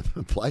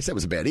the place. That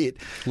was about it.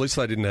 At least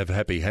they didn't have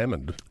Happy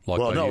Hammond.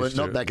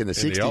 Not back in the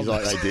 60s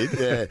like they did.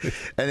 Yeah.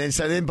 And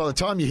then by the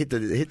time you hit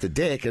the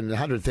deck and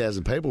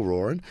 100,000 people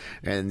roaring,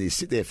 and you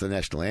sit there for the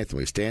national anthem,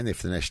 we stand there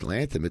for the national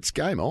anthem, it's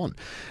game on.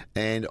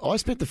 And I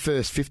spent the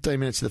first 15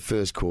 minutes of the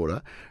first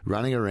quarter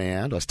running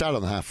around. I started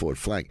on the half-forward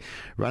flank,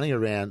 running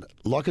around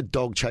like a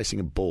dog chasing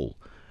a ball.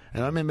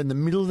 And I remember in the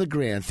middle of the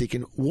ground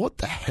thinking, what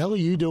the hell are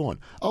you doing?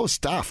 I was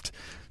stuffed.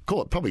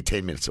 call it probably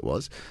 10 minutes it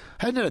was.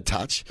 Hadn't had a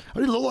touch. I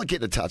didn't look like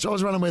getting a touch. I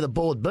was running where the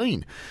ball had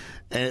been.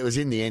 And it was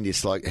in the end,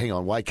 it's like, hang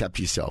on, wake up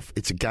yourself.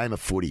 It's a game of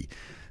footy.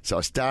 So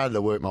I started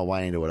to work my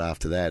way into it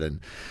after that.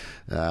 And,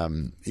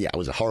 it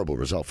was a horrible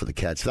result for the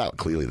Cats. They were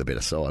clearly the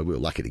better side. We were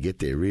lucky to get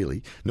there,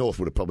 really. North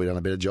would have probably done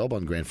a better job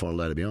on grand final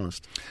day, to be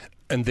honest.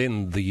 And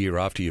then the year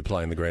after you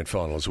play in the grand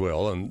final as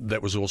well, and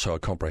that was also a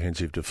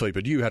comprehensive defeat.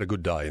 But you had a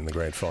good day in the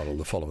grand final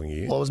the following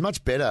year. Well, I was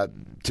much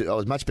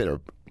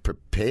better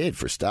prepared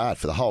for a start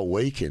for the whole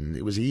week, and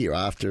it was a year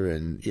after,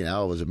 and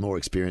I was a more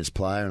experienced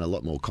player and a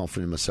lot more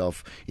confident in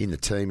myself in the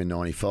team in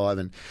 '95,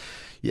 and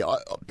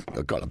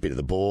I got a bit of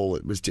the ball.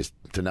 It was just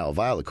to no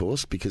avail, of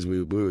course, because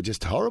we were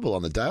just horrible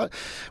on the day.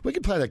 We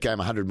could play that game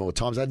 100 more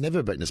times. They'd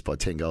never beaten us by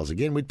 10 goals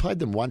again. We'd played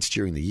them once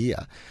during the year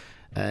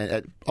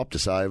at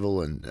Optus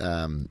Oval,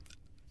 and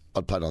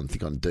I'd played on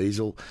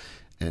Diesel,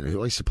 and I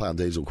used to play on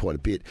Diesel quite a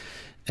bit,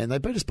 and they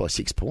beat us by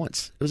 6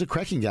 points. It was a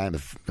cracking game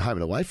of home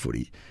and away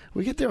footy.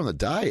 We get there on the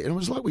day, and it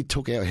was like we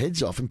took our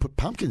heads off and put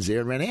pumpkins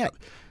there and ran out.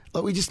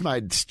 Like, we just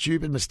made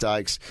stupid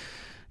mistakes,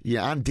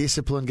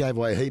 undisciplined, gave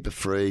away a heap of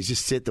frees,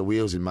 just set the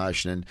wheels in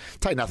motion, and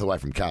take nothing away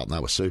from Carlton.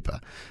 They were super,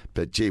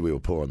 but gee, we were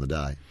poor on the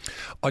day.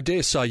 I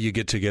dare say you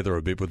get together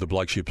a bit with the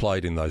blokes you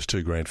played in those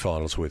two grand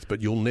finals with,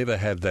 but you'll never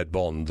have that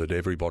bond that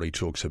everybody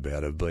talks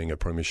about of being a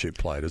premiership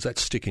player. Does that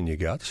stick in your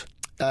guts?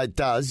 It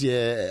does,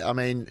 yeah. I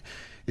mean,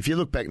 if you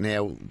look back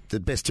now, the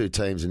best two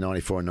teams in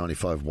 94 and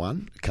 95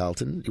 won.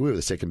 Carlton, we were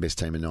the second best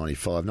team in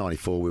 95.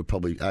 94, we were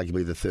probably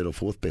arguably the third or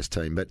fourth best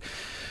team, but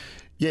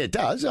yeah, it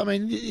does. I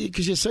mean,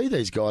 because you see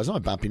these guys, and I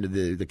bump into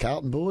the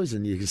Carlton boys,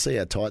 and you can see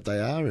how tight they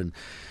are. And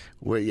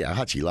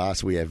Hutchie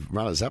last, we have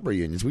runners-up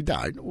reunions. We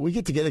don't. We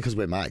get together because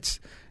we're mates.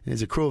 And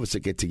there's a crew of us that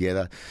get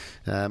together.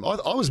 I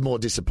was more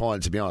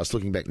disappointed, to be honest,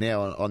 looking back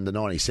now on the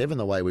 97,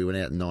 the way we went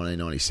out in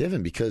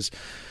 1997, because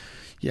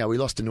we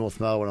lost to North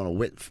Melbourne on a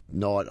wet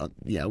night.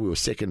 We were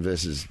second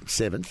versus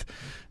seventh,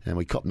 and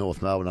we copped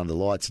North Melbourne under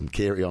lights and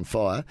Carey on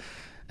fire.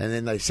 And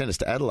then they sent us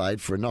to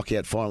Adelaide for a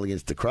knockout final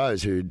against the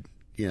Crows, who'd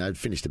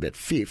finished about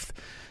fifth,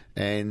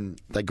 and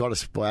they got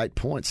us by 8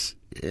 points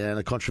in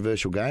a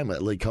controversial game,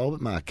 that Lee Colbert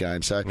mark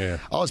game. So yeah.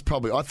 I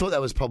thought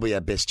that was probably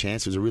our best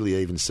chance. It was a really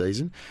even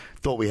season.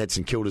 Thought we had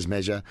St Kilda's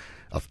measure.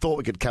 I thought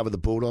we could cover the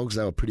Bulldogs.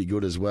 They were pretty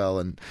good as well,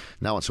 and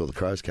no one saw the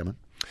Crows coming.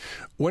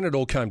 When it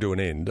all came to an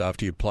end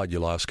after you played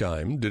your last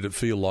game, did it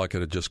feel like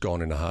it had just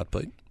gone in a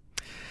heartbeat?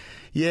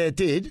 Yeah, it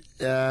did,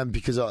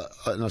 because I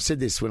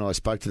said this when I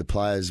spoke to the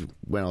players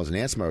when I was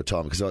announcing my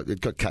retirement, because it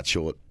got cut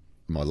short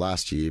my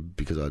last year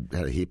because I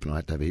had a hip and I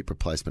had to have a hip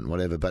replacement and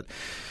whatever, but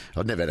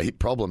I'd never had a hip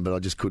problem, but I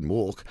just couldn't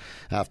walk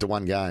after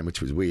one game,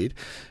 which was weird.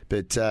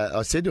 But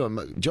I said to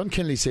him, John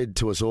Kennedy said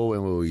to us all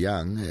when we were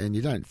young, and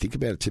you don't think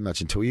about it too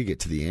much until you get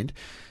to the end,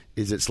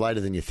 is it's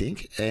later than you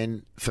think.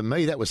 And for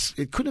me,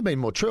 it couldn't have been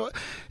more true.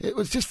 It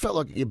just felt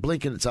like you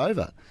blink and it's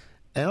over.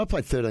 And I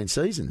played 13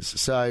 seasons,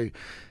 so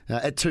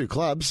at two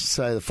clubs,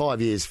 so the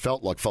 5 years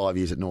felt like 5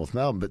 years at North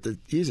Melbourne, but the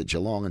years at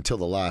Geelong until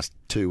the last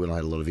two when I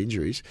had a lot of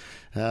injuries,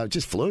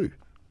 just flew.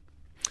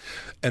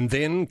 And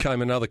then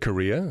came another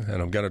career,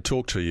 and I'm going to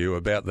talk to you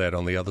about that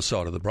on the other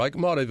side of the break.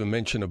 Might even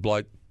mention a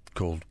bloke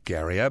called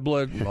Gary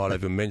Ablett, might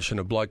even mention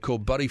a bloke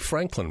called Buddy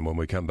Franklin when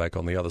we come back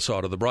on the other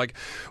side of the break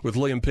with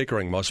Liam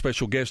Pickering, my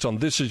special guest on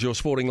This Is Your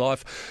Sporting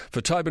Life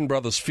for Tobin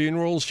Brothers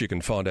Funerals. You can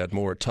find out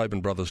more at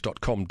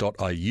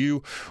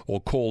tobinbrothers.com.au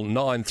or call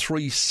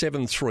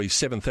 9373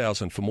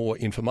 7000 for more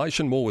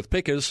information. More with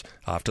Pickers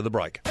after the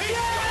break.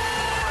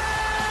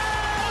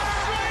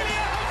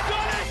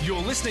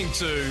 You're listening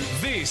to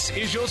This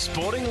Is Your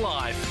Sporting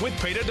Life with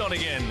Peter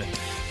Donegan.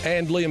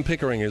 And Liam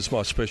Pickering is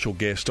my special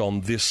guest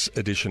on this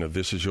edition of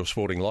This Is Your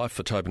Sporting Life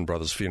for Tobin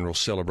Brothers Funeral,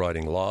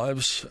 celebrating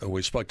lives.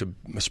 We spoke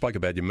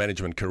about your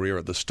management career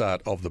at the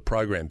start of the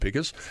program,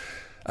 Pickers.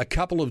 A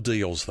couple of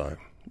deals, though,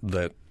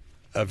 that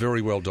are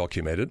very well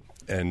documented,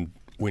 and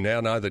we now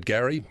know that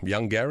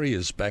young Gary,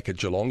 is back at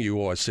Geelong. You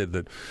always said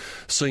that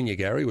senior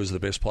Gary was the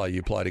best player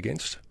you played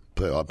against.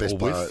 Best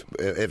player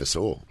I ever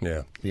saw.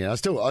 Yeah. I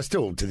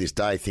still to this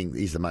day think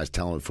he's the most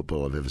talented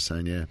footballer I've ever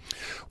seen, yeah.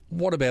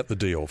 What about the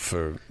deal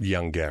for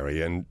young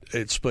Gary? And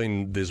there's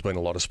been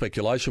a lot of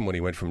speculation when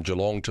he went from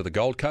Geelong to the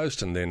Gold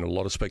Coast, and then a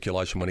lot of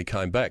speculation when he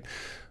came back.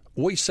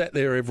 We sat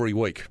there every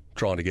week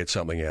trying to get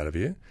something out of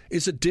you.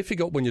 Is it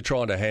difficult when you're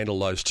trying to handle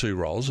those two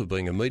roles of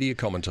being a media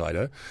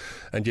commentator,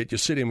 and yet you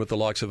sit in with the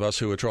likes of us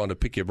who are trying to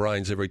pick your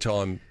brains every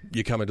time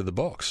you come into the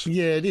box?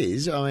 Yeah, it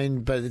is. I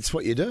mean, but it's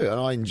what you do. And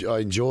I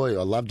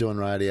love doing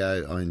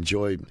radio. I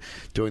enjoy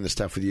doing the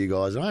stuff with you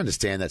guys. And I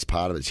understand that's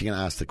part of it. So you're going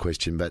to ask the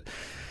question, but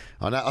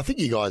I think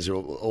you guys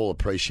all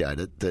appreciate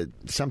it, that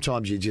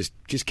sometimes you just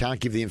can't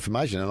give the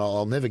information, and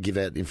I'll never give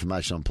out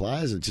information on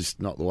players. It's just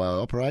not the way I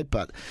operate,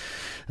 but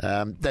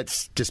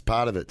that's just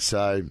part of it.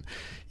 So,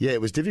 yeah,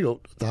 it was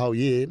difficult the whole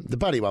year. The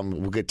Buddy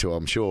one we'll get to,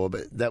 I'm sure,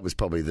 but that was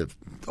probably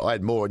I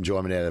had more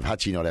enjoyment out of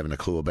Hutchie not having a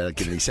clue about it,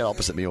 given he sat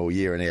opposite me all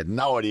year and he had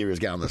no idea he was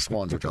going to the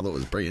Swans, which I thought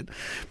was brilliant.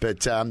 But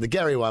the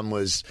Gary one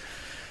was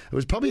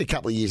probably a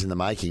couple of years in the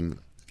making.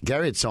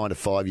 Gary had signed a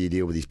 5-year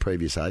deal with his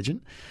previous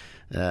agent,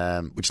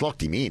 which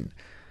locked him in.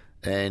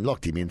 and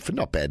locked him in for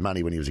not bad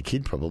money when he was a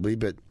kid, probably.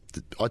 But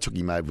I took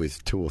him over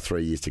with 2 or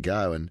 3 years to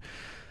go, and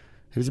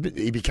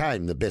he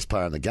became the best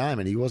player in the game,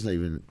 and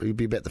he'd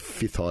be about the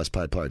 5th highest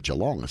paid player at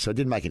Geelong. So it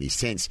didn't make any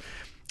sense.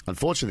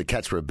 Unfortunately, the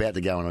Cats were about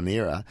to go on an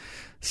era,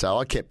 so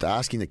I kept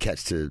asking the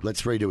Cats to,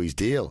 let's redo his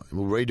deal.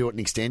 We'll redo it and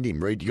extend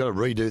him. You've got to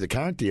redo the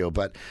current deal,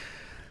 but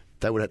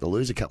they would have to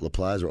lose a couple of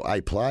players or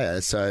a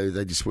player, so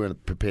they just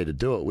weren't prepared to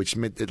do it, which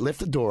meant it left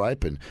the door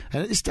open.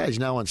 And at this stage,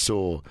 no one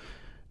saw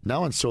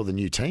the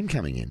new team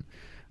coming in.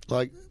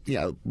 Like, you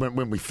know, when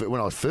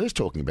I was first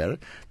talking about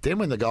it, then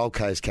when the Gold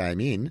Coast came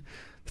in,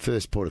 the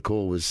first port of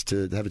call was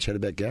to have a chat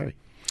about Gary.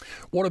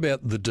 What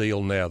about the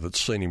deal now that's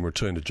seen him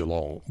return to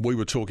Geelong? We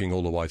were talking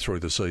all the way through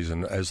the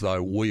season as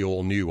though we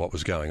all knew what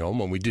was going on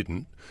when we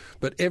didn't,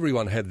 but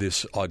everyone had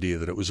this idea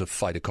that it was a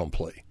fait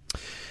accompli.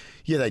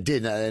 Yeah, they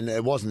did, and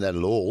it wasn't that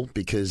at all,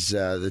 because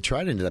the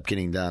trade ended up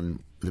getting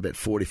done with about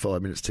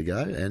 45 minutes to go,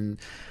 and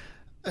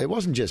it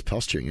wasn't just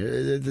posturing.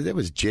 That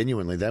was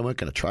genuinely, they weren't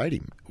going to trade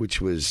him, which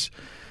was,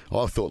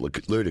 I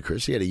thought,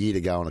 ludicrous. He had a year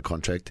to go on a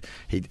contract.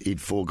 He'd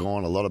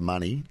foregone a lot of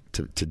money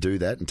to do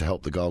that and to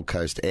help the Gold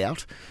Coast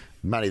out,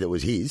 money that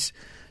was his,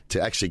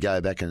 to actually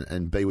go back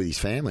and be with his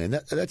family. And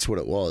that's what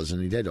it was.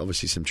 And he'd had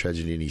obviously some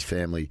tragedy in his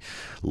family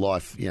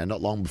life, you know,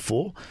 not long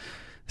before.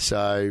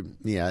 So,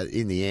 you know,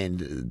 in the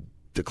end,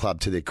 the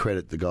club, to their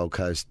credit, the Gold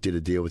Coast did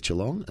a deal with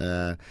Geelong.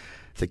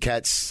 The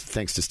Cats,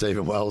 thanks to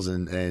Stephen Wells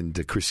and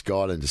to Chris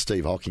Scott and to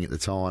Steve Hocking at the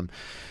time,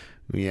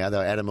 you know, they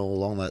were adamant all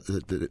along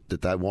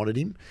that they wanted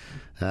him.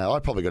 I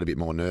probably got a bit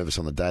more nervous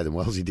on the day than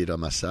Wellesley did, I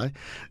must say,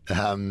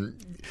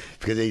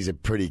 because he's a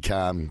pretty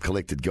calm,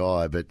 collected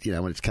guy. But, you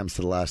know, when it comes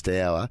to the last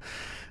hour,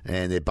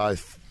 and they've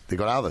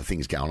got other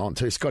things going on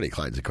too. Scotty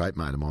Clayton's a great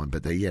mate of mine,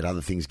 but he had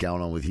other things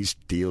going on with his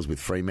deals with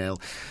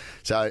Fremantle.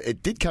 So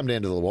it did come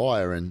down to the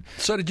wire. And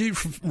so did you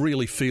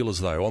really feel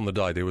as though on the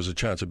day there was a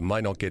chance it may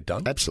not get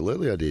done?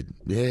 Absolutely, I did.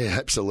 Yeah,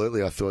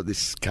 absolutely. I thought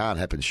this can't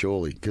happen,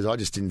 surely, because I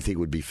just didn't think it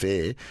would be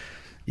fair.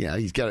 You know,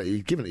 he's going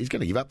to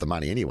give up the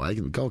money anyway.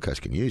 The Gold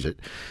Coast can use it,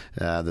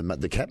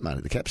 the cap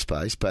money, the cap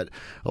space. But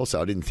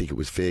also, I didn't think it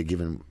was fair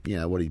given, you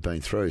know, what he'd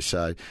been through.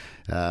 So,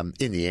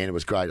 in the end, it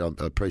was great. I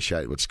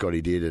appreciate what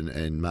Scotty did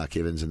and Mark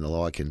Evans and the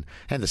like, and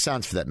the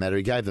Suns for that matter.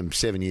 He gave them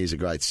 7 years of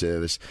great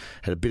service.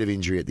 Had a bit of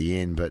injury at the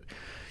end, but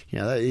you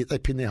know, they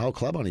pinned their whole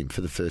club on him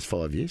for the first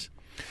 5 years.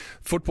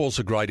 Football's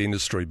a great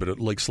industry, but it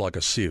leaks like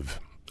a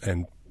sieve,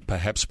 and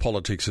perhaps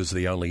politics is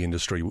the only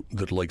industry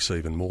that leaks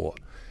even more.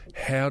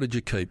 How did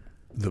you keep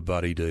the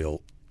Buddy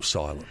deal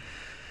silent?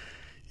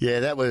 Yeah,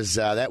 that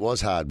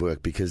was hard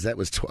work, because that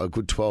was a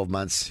good 12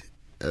 months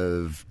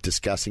of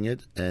discussing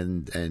it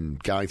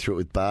and going through it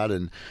with Bud,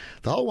 and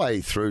the whole way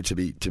through, to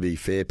be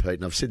fair, Pete,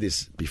 and I've said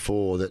this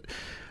before, that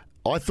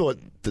I thought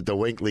that the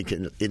weak link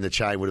in the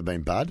chain would have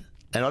been Bud,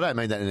 and I don't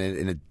mean that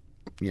in a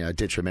you know,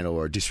 detrimental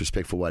or a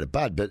disrespectful way to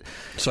Bud, but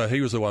so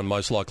he was the one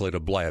most likely to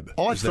blab.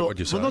 Is that what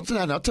you're saying?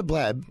 Well, not to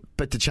blab,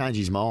 but to change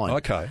his mind.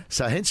 Okay.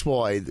 So hence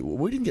why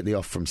we didn't get the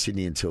offer from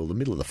Sydney until the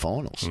middle of the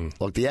finals.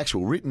 Like the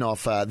actual written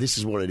offer, this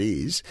is what it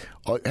is.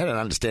 I had an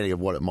understanding of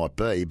what it might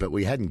be, but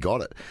we hadn't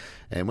got it.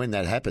 And when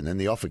that happened, and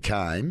the offer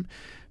came,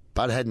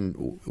 Bud had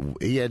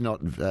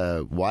not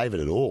wavered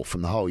at all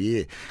from the whole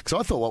year. Because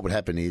I thought what would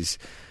happen is,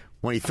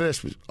 when he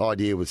first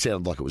idea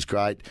sounded like it was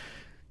great,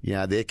 you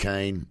know, they're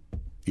keen.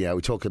 Yeah,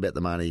 we talked about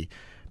the money,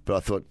 but I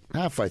thought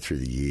halfway through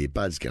the year,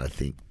 Bud's going to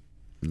think,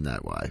 no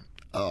way.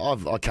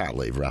 I can't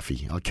leave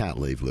Ruffy. I can't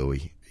leave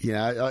Louis. You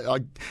know,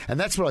 and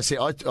that's what I said.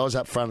 I was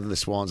up front of the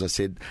Swans. I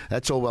said,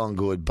 that's all well and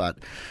good, but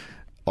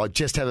I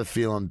just have a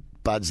feeling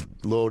Bud's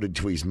lauded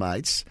to his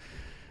mates,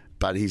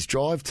 but his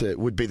drive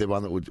would be the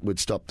one that would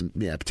stop them,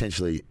 you know,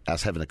 potentially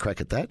us having a crack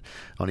at that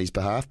on his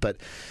behalf. But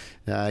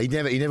he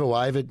never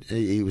wavered.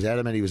 He was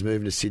adamant. He was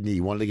moving to Sydney.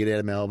 He wanted to get out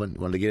of Melbourne.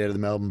 Wanted to get out of the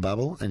Melbourne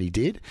bubble, and he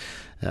did.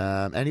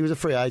 And he was a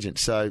free agent.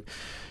 So,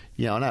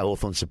 you know, I know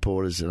Hawthorn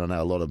supporters, and I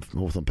know a lot of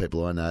Hawthorn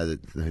people I know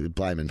that they're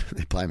blaming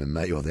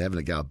me, or they're having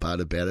a go at Bud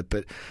about it.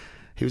 But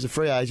he was a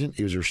free agent.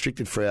 He was a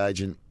restricted free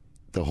agent.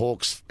 The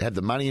Hawks had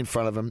the money in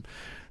front of him.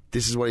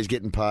 This is what he's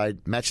getting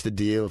paid. Match the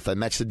deal. If they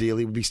match the deal,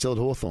 he would be still at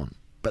Hawthorn.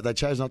 But they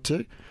chose not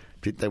to.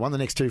 They won the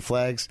next 2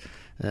 flags,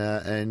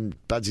 and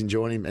Bud's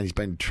enjoying him, and he's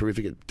been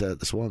terrific at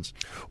the Swans.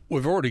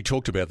 We've already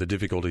talked about the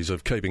difficulties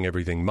of keeping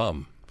everything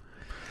mum.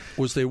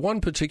 Was there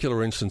one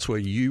particular instance where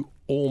you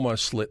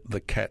almost let the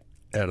cat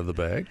out of the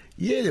bag?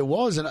 Yeah, there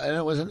was, and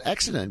it was an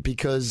accident,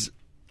 because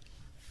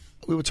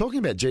we were talking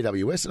about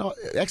GWS, and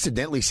I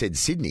accidentally said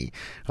Sydney.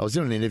 I was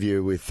doing an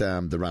interview with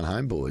the Run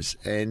Home boys,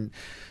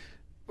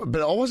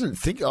 but I wasn't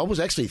thinking. I was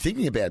actually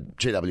thinking about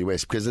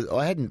GWS, because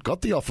I hadn't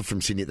got the offer from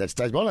Sydney at that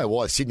stage. But I don't know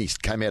why Sydney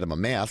came out of my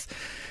mouth.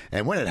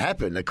 And when it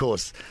happened, of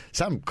course,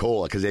 some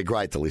caller, because they're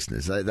great to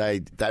listeners,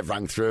 they've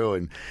rung through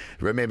and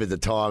remembered the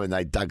time, and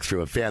they dug through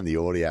and found the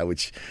audio,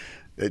 which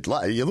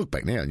You look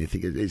back now and you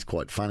think it is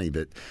quite funny,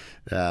 but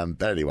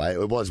anyway,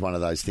 it was one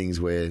of those things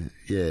where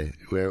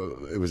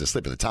it was a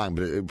slip of the tongue,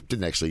 but it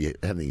didn't actually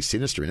have anything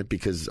sinister in it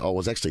because I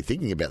was actually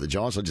thinking about the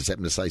Giants. I just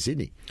happened to say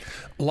Sydney.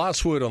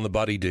 Last word on the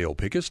Buddy deal,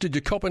 Pickers. Did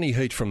you cop any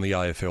heat from the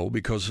AFL?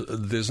 Because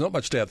there's not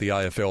much doubt the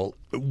AFL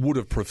would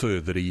have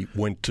preferred that he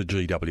went to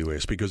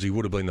GWS because he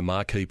would have been the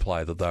marquee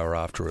player that they were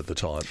after at the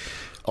time.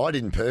 I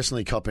didn't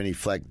personally cop any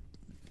flack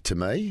to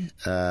me,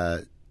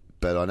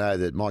 but I know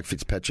that Mike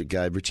Fitzpatrick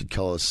gave Richard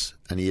Collis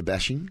an ear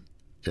bashing,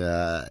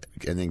 and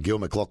then Gil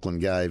McLachlan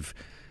gave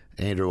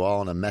Andrew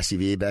Allen a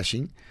massive ear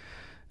bashing.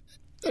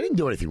 They didn't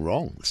do anything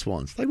wrong, the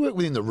Swans. They worked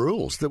within the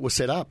rules that were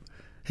set up.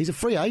 He's a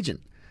free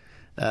agent.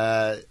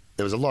 There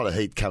was a lot of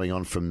heat coming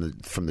on from the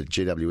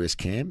GWS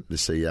camp, the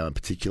CEO in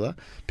particular,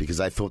 because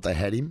they thought they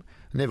had him.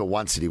 Never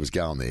once said he was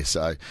going there.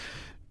 So,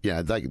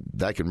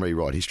 they can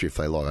rewrite history if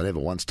they like. I never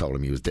once told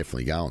him he was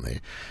definitely going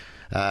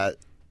there.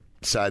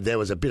 So there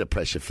was a bit of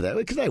pressure for that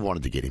because they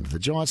wanted to get him to the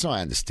Giants. And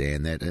I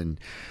understand that, and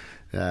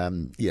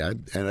and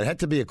it had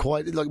to be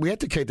we had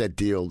to keep that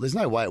deal. There's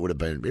no way it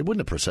wouldn't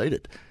have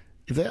proceeded.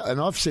 And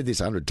I've said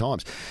this 100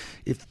 times.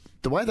 If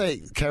the way they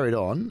carried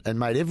on and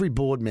made every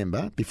board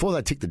member before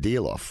they ticked the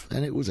deal off,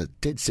 and it was a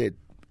dead set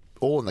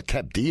all in the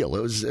cap deal.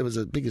 It was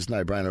the biggest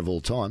no-brainer of all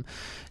time.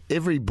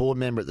 Every board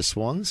member at the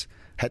Swans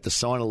had to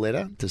sign a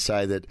letter to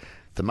say that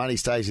the money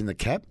stays in the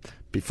cap.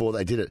 Before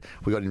they did it,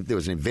 there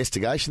was an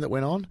investigation that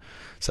went on.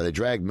 So they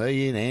dragged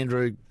me in,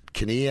 Andrew,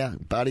 Kinnear,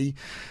 Buddy,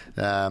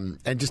 and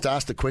just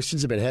asked the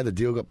questions about how the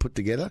deal got put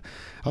together.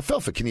 I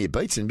felt for Kinnear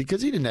Beatson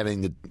because he didn't have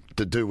anything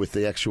to do with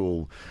the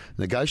actual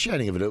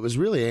negotiating of it. It was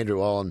really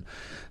Andrew Allen,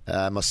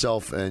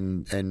 myself,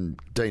 and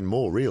Dean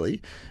Moore,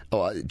 really.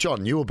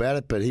 John knew about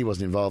it, but he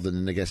wasn't involved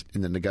in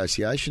the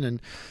negotiation.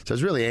 And so it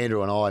was really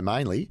Andrew and I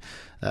mainly,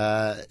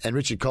 and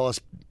Richard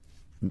Collis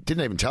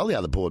didn't even tell the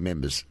other board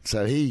members.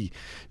 So he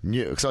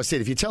knew. Because I said,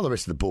 if you tell the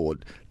rest of the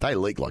board, they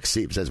leak like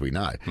sieves, as we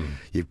know.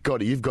 You've got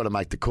to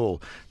make the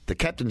call. The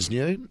captains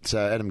knew. So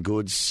Adam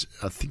Goods,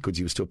 I think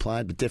Goodsy was still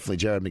playing, but definitely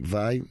Jared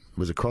McVeigh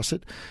was across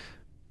it.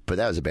 But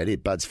that was about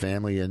it. Bud's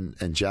family and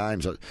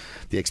James,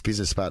 the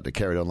ex-business partner,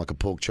 carried on like a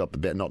pork chop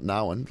about not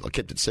knowing. I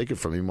kept it secret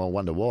from him. I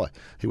wonder why.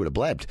 He would have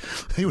blabbed.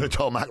 He would have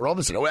told Mark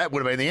Robinson. That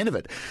would have been the end of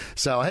it.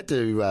 So I had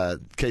to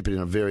keep it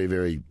in a very,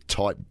 very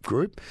tight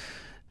group.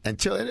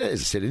 Until,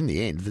 as I said, in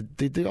the end,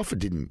 the offer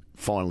didn't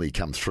finally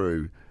come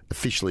through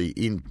officially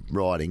in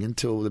writing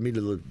until the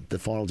middle of the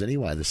finals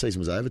anyway. The season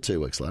was over 2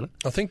 weeks later.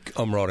 I think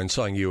I'm right in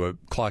saying you were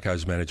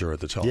Clarko's manager at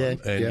the time,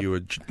 you were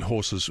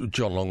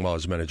John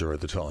Longmire's manager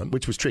at the time.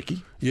 Which was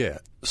tricky. Yeah.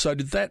 So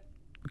did that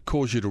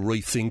cause you to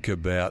rethink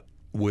about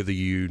whether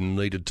you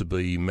needed to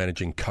be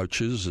managing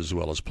coaches as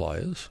well as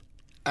players?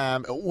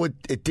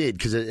 It did,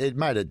 because it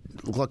made it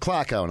look like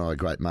Clarko and I are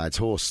great mates.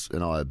 Horse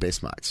and I are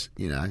best mates.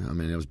 I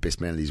was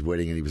best man at his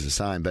wedding and he was the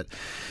same. But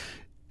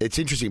it's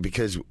interesting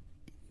because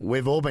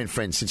we've all been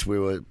friends since we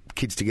were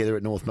kids together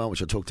at North Melbourne,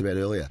 which I talked about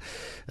earlier.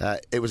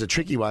 It was a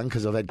tricky one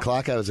because I've had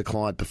Clarko as a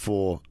client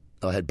before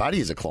I had Buddy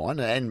as a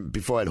client and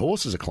before I had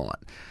Horse as a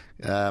client.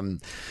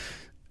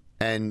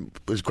 And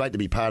it was great to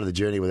be part of the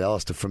journey with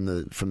Alistair from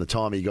the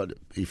time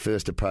he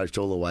first approached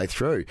all the way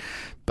through.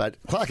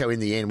 But Clarko, in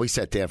the end, we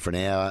sat down for an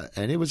hour,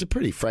 and it was a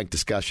pretty frank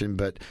discussion.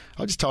 But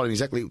I just told him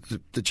exactly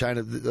the chain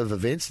of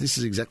events. This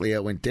is exactly how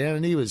it went down,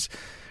 and he was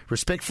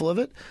respectful of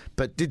it,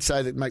 but did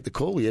say that make the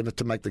call. You have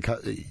to make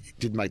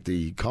did make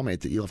the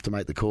comment that you'll have to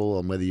make the call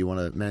on whether you want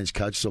to manage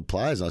coaches or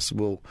players. And I said,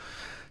 well,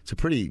 it's a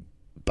pretty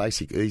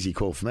basic, easy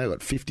call for me. I've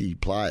got 50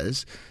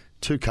 players,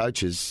 2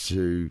 coaches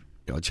who.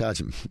 I charge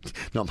them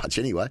not much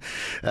anyway,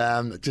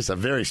 just a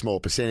very small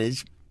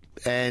percentage.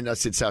 And I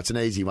said, so it's an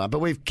easy one. But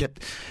we've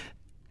kept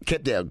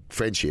our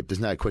friendship. There's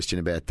no question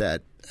about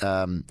that.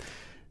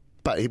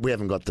 But we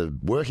haven't got the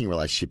working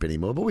relationship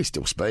anymore. But we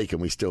still speak,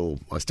 and I still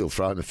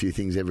throw him a few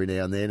things every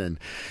now and then. And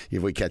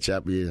if we catch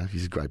up,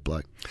 he's a great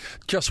bloke.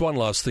 Just one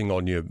last thing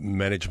on your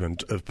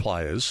management of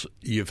players.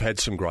 You've had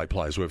some great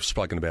players. We've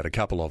spoken about a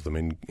couple of them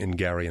in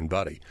Gary and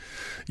Buddy.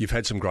 You've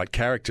had some great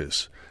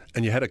characters,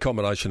 and you had a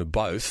combination of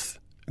both.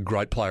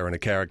 Great player and a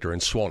character in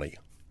Swanee.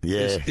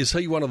 Yeah. Is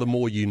he one of the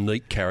more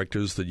unique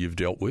characters that you've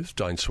dealt with,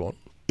 Dane Swan?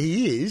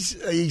 He is.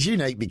 He's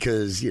unique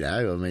because,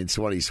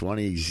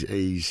 Swanee,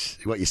 he's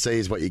what you see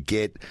is what you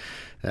get.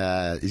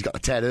 He's got the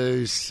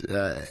tattoos.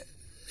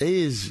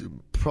 He has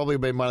probably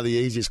been one of the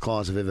easiest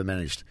clients I've ever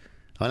managed.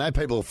 I know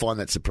people will find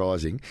that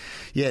surprising.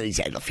 Yeah, he's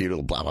had a few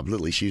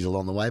little issues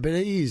along the way, but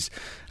he is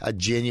a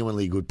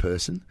genuinely good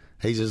person.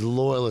 He's as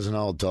loyal as an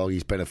old dog.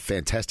 He's been a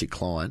fantastic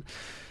client.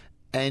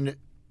 And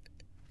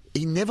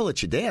he never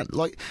lets you down.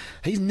 Like,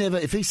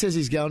 if he says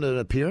he's going to an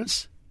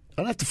appearance,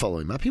 I don't have to follow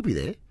him up. He'll be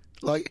there.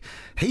 Like,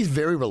 he's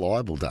very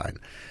reliable, Dane.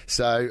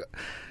 So,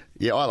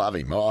 yeah, I love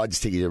him. I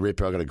just think he's a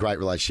ripper. I've got a great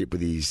relationship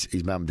with his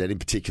mum and dad, in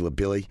particular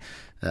Billy.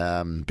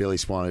 Billy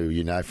Swan,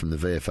 who from the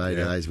VFA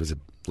days, was a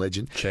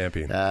legend.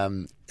 Champion.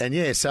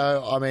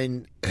 So,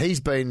 he's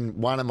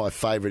been one of my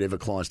favourite ever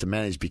clients to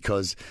manage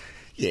because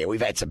Yeah,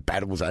 we've had some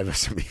battles over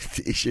some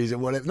issues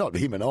and whatever. Not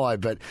him and I,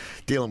 but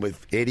dealing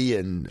with Eddie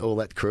and all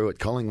that crew at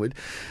Collingwood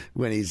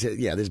when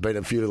there's been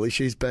a few little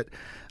issues. But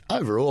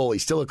overall,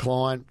 he's still a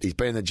client. He's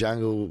been in the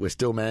jungle. We're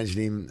still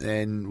managing him,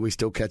 and we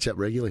still catch up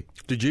regularly.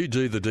 Did you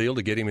do the deal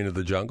to get him into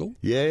the jungle?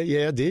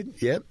 Yeah, I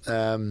did. Yep.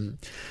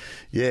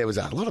 It was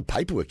a lot of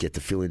paperwork you had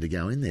to fill in to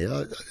go in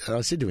there. I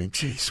said to him,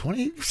 "Gee,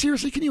 Swanee,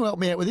 seriously, can you help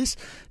me out with this?"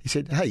 He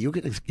said, "Hey, you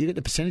get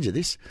a percentage of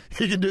this.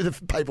 You can do the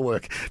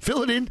paperwork.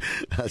 Fill it in."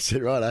 I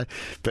said, "Righto."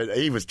 But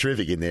he was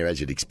terrific in there, as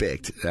you'd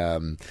expect.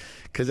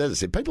 Because, as I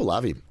said, people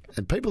love him.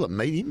 And people that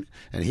meet him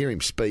and hear him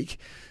speak,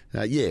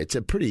 it's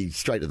a pretty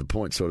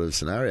straight-to-the-point sort of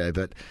scenario,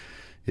 but...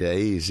 yeah,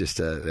 he's just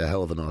a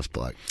hell of a nice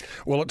bloke.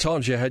 Well, at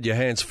times you had your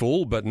hands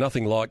full, but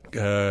nothing like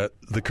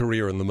the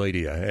career in the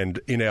media. And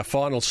in our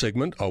final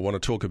segment, I want to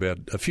talk about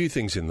a few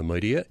things in the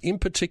media. In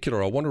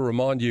particular, I want to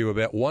remind you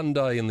about one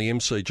day in the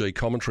MCG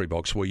commentary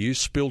box where you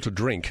spilt a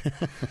drink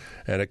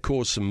and it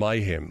caused some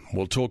mayhem.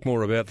 We'll talk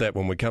more about that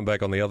when we come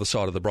back on the other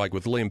side of the break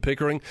with Liam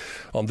Pickering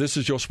on This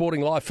Is Your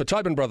Sporting Life for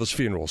Tobin Brothers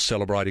Funerals,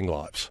 celebrating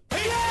lives.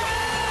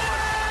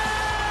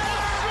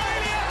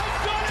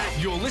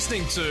 You're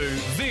listening to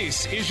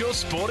This Is Your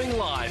Sporting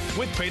Life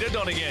with Peter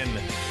Donegan.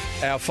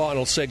 Our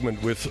final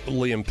segment with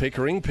Liam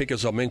Pickering. Pick,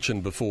 as I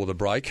mentioned before the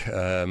break,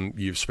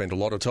 you've spent a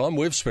lot of time,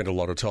 we've spent a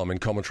lot of time in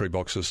commentary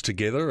boxes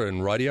together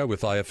and radio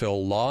with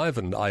AFL Live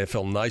and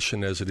AFL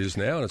Nation as it is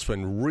now, and it's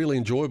been really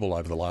enjoyable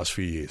over the last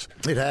few years.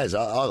 It has.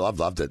 I've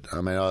loved it.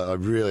 I mean, I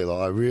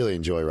really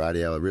enjoy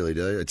radio. I really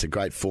do. It's a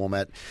great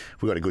format.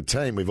 We've got a good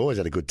team. We've always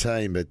had a good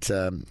team, but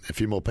a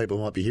few more people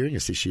might be hearing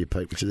us this year,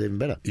 Pete, which is even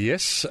better.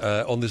 Yes,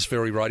 on this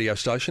very radio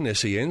station,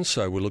 SEN,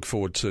 so we look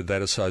forward to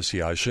that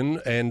association.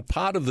 And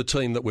part of the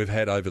team that we've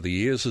had over the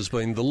years has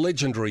been the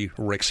legendary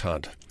Rex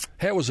Hunt.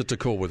 How was it to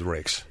call with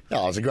Rex?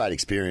 Oh, it was a great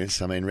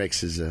experience. I mean,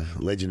 Rex is a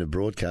legend of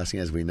broadcasting,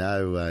 as we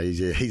know.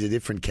 He's a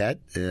different cat.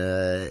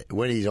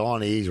 When he's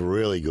on, he's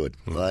really good.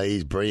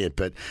 He's brilliant.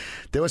 But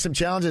there were some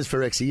challenges for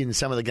Rexy in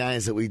some of the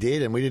games that we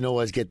did, and we didn't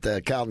always get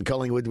the Carlton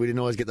Collingwood. We didn't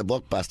always get the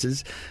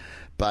blockbusters.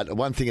 But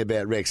one thing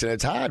about Rex, and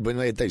it's hard when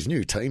we had these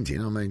new teams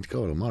in. I mean,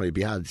 God Almighty, it'd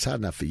be hard. It's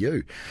hard enough for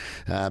you.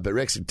 But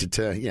Rex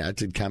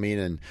to come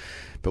in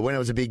but when it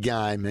was a big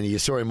game and you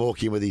saw him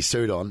walking with his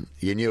suit on,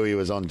 you knew he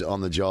was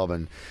on the job,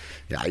 and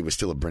he was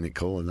still a brilliant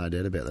caller, no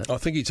doubt about that. I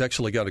think he's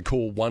actually going to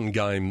call one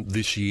game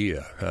this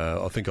year.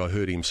 I think I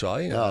heard him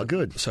say. Oh,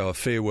 good. So a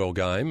farewell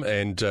game,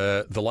 and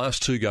the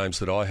last two games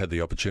that I had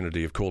the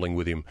opportunity of calling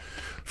with him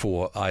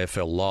for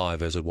AFL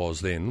Live, as it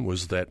was then,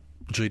 was that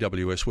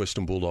GWS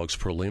Western Bulldogs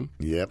prelim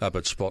up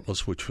at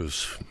Spotless, which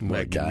was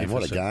magnificent.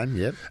 What a game,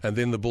 yep. And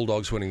then the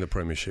Bulldogs winning the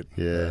premiership.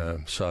 Yeah.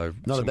 So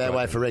not a bad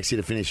way for Rexy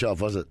to finish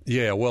off, was it?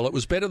 Yeah, well, it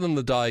was better than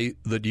the day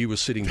that you were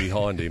sitting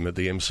behind him at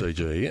the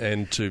MCG.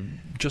 And to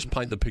just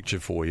paint the picture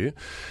for you,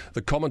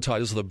 the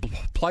commentators, the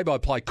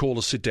play-by-play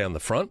callers sit down the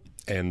front,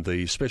 and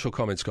the special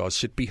comments guys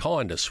sit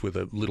behind us with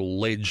a little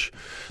ledge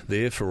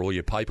there for all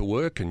your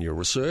paperwork and your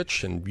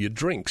research and your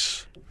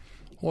drinks.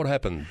 What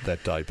happened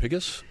that day,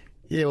 Piggers?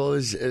 Yeah, well, it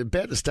was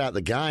about to start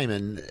the game,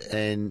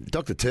 and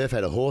Dr. Turf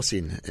had a horse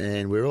in,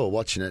 and we were all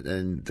watching it,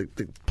 and the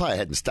player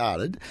hadn't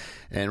started,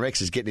 and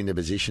Rex is getting into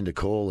position to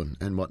call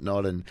and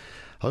whatnot, and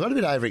I got a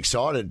bit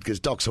overexcited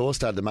because Doc's horse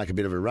started to make a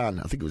bit of a run.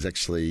 I think it was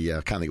actually,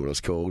 I can't think what it was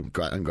called,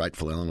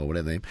 Ungrateful Ellen or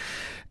whatever,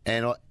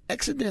 and I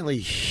accidentally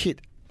hit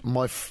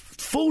my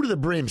full to the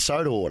brim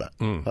soda water.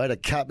 I had a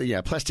cup,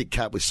 plastic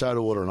cup with soda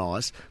water and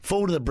ice,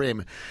 full to the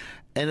brim.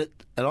 And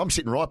I'm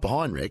sitting right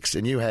behind Rex,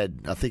 and you had,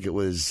 I think it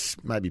was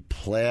maybe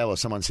Plough or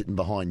someone sitting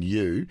behind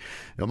you.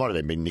 It might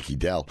have been Nicky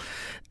Dell.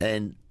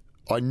 And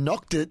I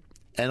knocked it,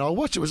 and I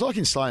watched it. It was like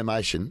in slow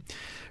motion.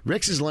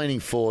 Rex is leaning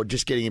forward,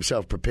 just getting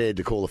himself prepared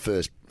to call the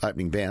first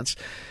opening bounce.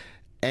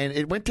 And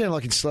it went down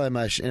like in slow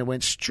motion, and it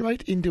went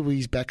straight into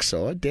his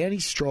backside, down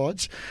his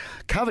strides,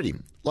 covered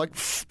him.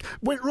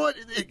 Went right,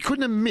 it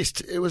couldn't have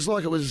missed. It was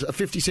like it was a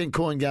 50-cent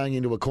coin going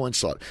into a coin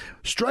slot.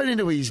 Straight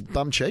into his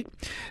bum cheek,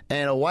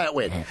 and away it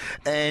went.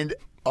 And,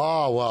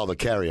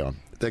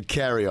 the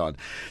carry-on.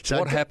 So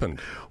what happened?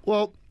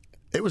 Well,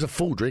 it was a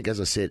full drink, as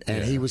I said,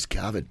 and he was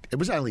covered. It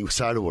was only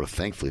soda water,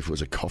 thankfully. If it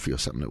was a coffee or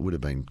something, it would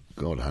have been,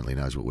 God only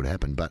knows what would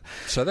happen. But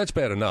so that's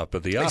bad enough,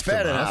 but the aftermath... It's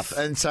bad enough,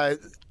 and so...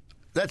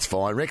 That's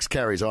fine. Rex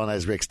carries on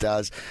as Rex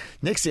does.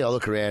 Next thing I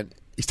look around,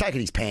 he's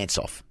taking his pants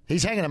off.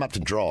 He's hanging them up to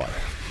dry.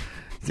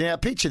 Now,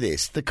 picture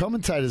this. The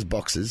commentators'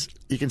 boxes,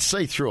 you can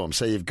see through them.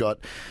 So you've got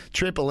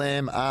Triple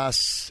M,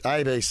 us,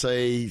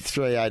 ABC,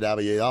 3AW,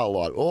 the whole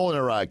lot, all in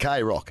a row,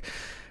 K-Rock.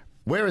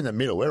 We're in the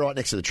middle. We're right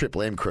next to the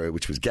Triple M crew,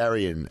 which was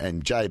Gary and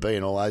JB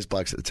and all those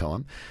blokes at the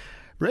time.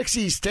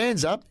 Rexy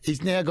stands up.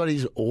 He's now got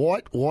his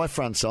white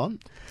Y-fronts on.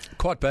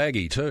 Quite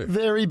baggy too.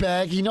 Very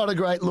baggy, not a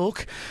great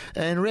look.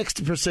 And Rex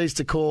proceeds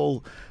to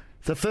call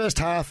the first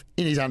half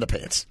in his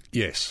underpants.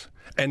 Yes.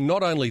 And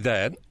not only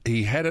that,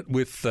 he had it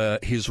with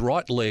his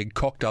right leg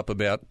cocked up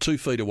about 2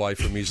 feet away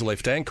from his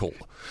left ankle.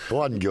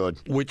 Wasn't good.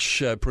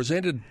 Which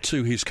presented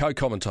to his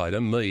co-commentator,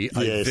 me,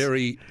 a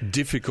very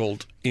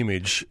difficult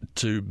image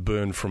to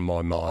burn from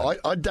my mind.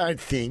 I don't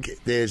think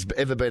there's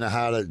ever been a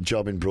harder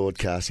job in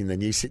broadcasting than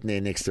you sitting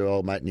there next to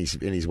old mate and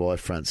his wife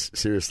fronts.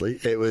 Seriously.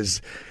 It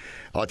was...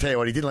 I'll tell you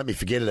what, he didn't let me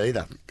forget it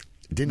either.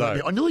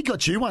 I nearly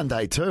got you one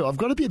day too. I've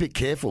got to be a bit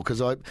careful because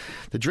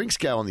the drinks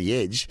go on the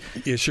edge.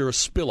 Yes, you're a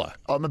spiller.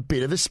 I'm a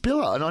bit of a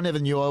spiller, and I never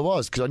knew I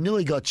was because I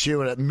nearly got you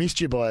and it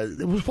missed you by...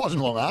 It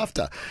wasn't long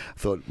after. I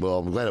thought, well,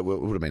 I'm glad it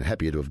would have been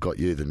happier to have got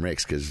you than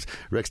Rex because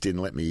Rex didn't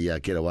let me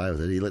get away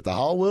with it. He let the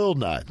whole world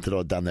know that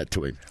I'd done that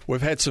to him.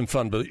 We've had some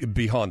fun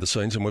behind the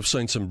scenes and we've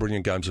seen some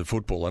brilliant games of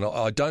football, and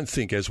I don't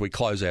think as we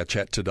close our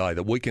chat today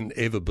that we can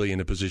ever be in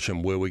a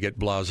position where we get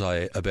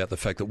blasé about the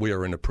fact that we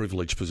are in a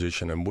privileged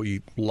position and we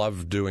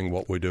love doing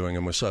what we're doing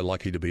and we're so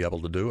lucky to be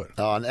able to do it.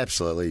 Oh, and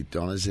absolutely,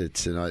 Donners.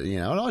 And I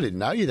didn't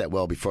know you that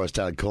well before I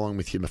started calling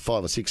with you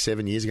 5 or 6,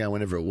 7 years ago,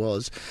 whenever it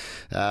was.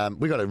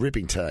 We got a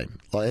ripping team.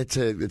 Like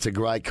it's a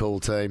great,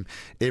 cool team.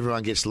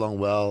 Everyone gets along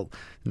well.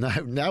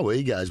 No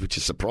egos, which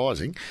is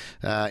surprising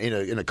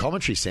in a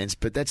commentary sense.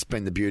 But that's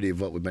been the beauty of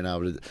what we've been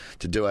able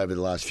to do over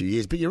the last few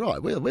years. But you're right,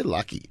 we're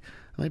lucky.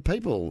 I mean,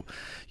 people,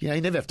 you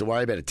never have to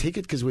worry about a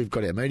ticket because we've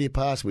got our media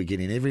pass. We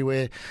get in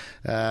everywhere.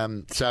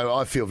 So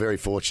I feel very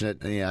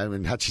fortunate,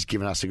 and Hutch has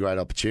given us a great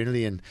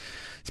opportunity. And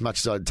as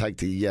much as I'd take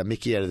the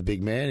Mickey out of the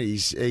big man,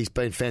 he's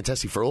been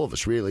fantastic for all of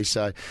us, really.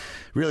 So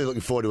really looking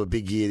forward to a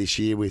big year this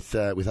year with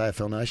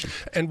AFL Nation.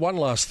 And one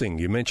last thing,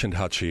 you mentioned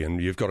Hutchie, and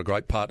you've got a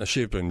great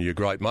partnership and you're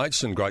great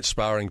mates and great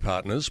sparring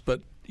partners,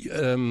 but...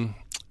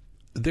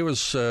 there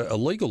was a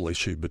legal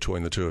issue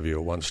between the two of you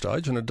at one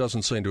stage, and it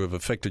doesn't seem to have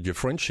affected your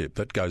friendship.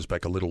 That goes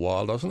back a little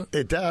while, doesn't it?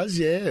 It does,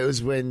 yeah. It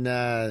was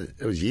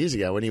it was years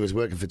ago when he was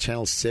working for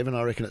Channel 7,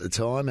 I reckon, at the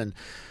time, and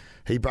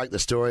he broke the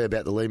story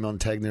about the Lee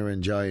Montagna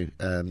and Joe...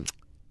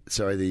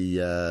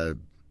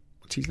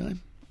 what's his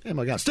name? Oh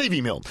my God,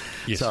 Stevie Milne.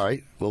 Yes.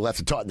 Sorry, we'll have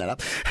to tighten that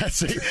up.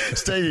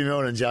 Stevie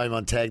Milne and Joe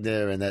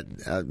Montagna, and that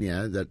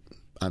that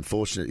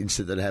unfortunate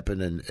incident that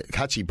happened. And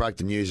Hutchie broke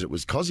the news. It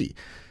was Cozzy,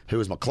 who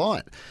was my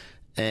client.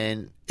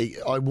 And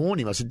I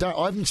warned him. I said,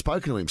 I haven't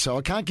spoken to him, so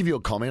I can't give you a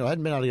comment. I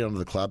hadn't been able to get onto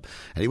the club.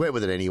 And he went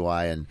with it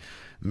anyway. And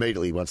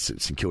immediately, once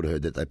St Kilda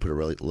heard that, they put a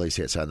release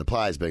out saying the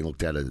players being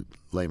looked at are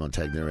Lee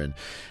Montagna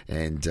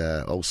and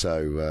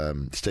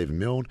also Stephen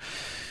Milne.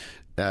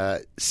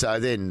 So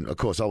then, of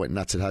course, I went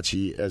nuts at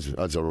Hutchie, as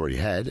I already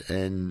had.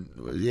 And,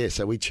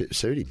 so we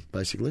sued him,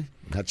 basically.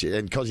 Hutchie,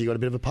 and Cozzy got a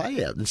bit of a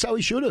payout, and so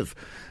he should have.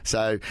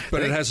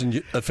 But it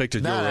hasn't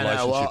affected your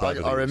relationship over the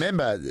years. I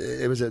remember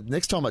it was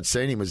next time I'd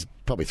seen him was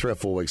probably 3 or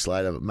 4 weeks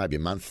later, maybe a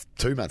month,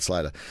 2 months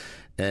later,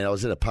 and I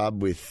was at a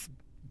pub with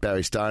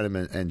Barry Stoneham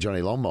and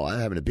Johnny Longmire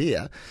having a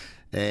beer,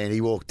 and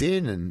he walked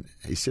in and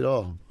he said,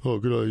 "Oh,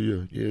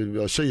 good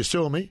idea. I see you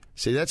suing me." I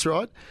said, "That's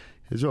right."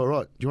 He said, "All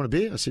right. Do you want a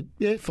beer?" I said,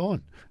 "Yeah,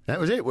 fine." That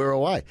was it. We were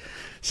away.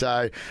 So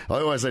I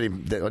always I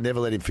never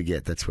let him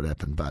forget. That's what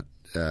happened. But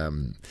that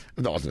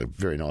wasn't a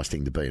very nice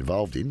thing to be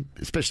involved in,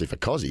 especially for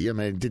Cozzy. I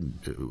mean,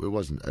 it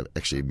wasn't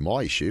actually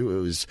my issue.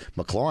 It was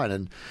my client,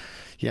 and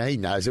he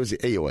knows.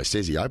 He always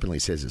says, he openly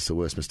says it's the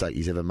worst mistake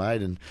he's ever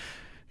made, and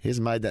he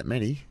hasn't made that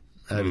many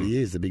over the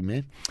years, the big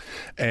man.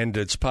 And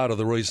it's part of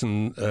the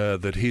reason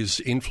that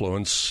his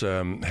influence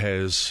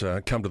has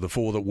come to the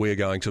fore that we're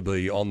going to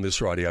be on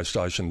this radio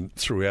station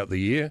throughout the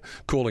year,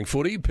 calling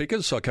footy.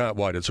 Pickers, I can't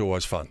wait. It's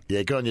always fun.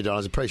 Yeah, good on you,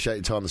 Don. I appreciate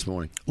your time this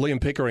morning.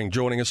 Liam Pickering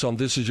joining us on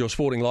This Is Your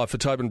Sporting Life for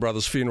Tobin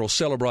Brothers Funeral,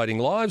 celebrating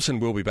lives,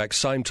 and we'll be back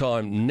same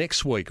time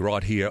next week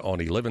right here on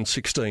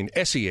 1116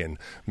 SEN,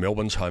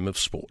 Melbourne's home of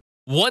sport.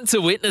 Want to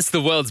witness the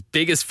world's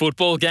biggest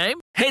football game?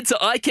 Head to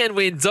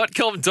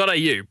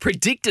iCanWin.com.au,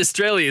 predict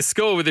Australia's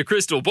score with a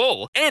crystal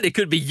ball, and it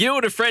could be you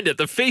and a friend at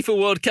the FIFA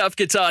World Cup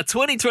Qatar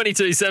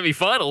 2022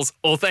 semi-finals,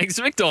 all thanks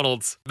to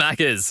McDonald's.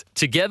 Maccas,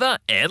 together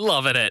and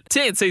loving it.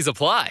 TNCs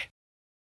apply.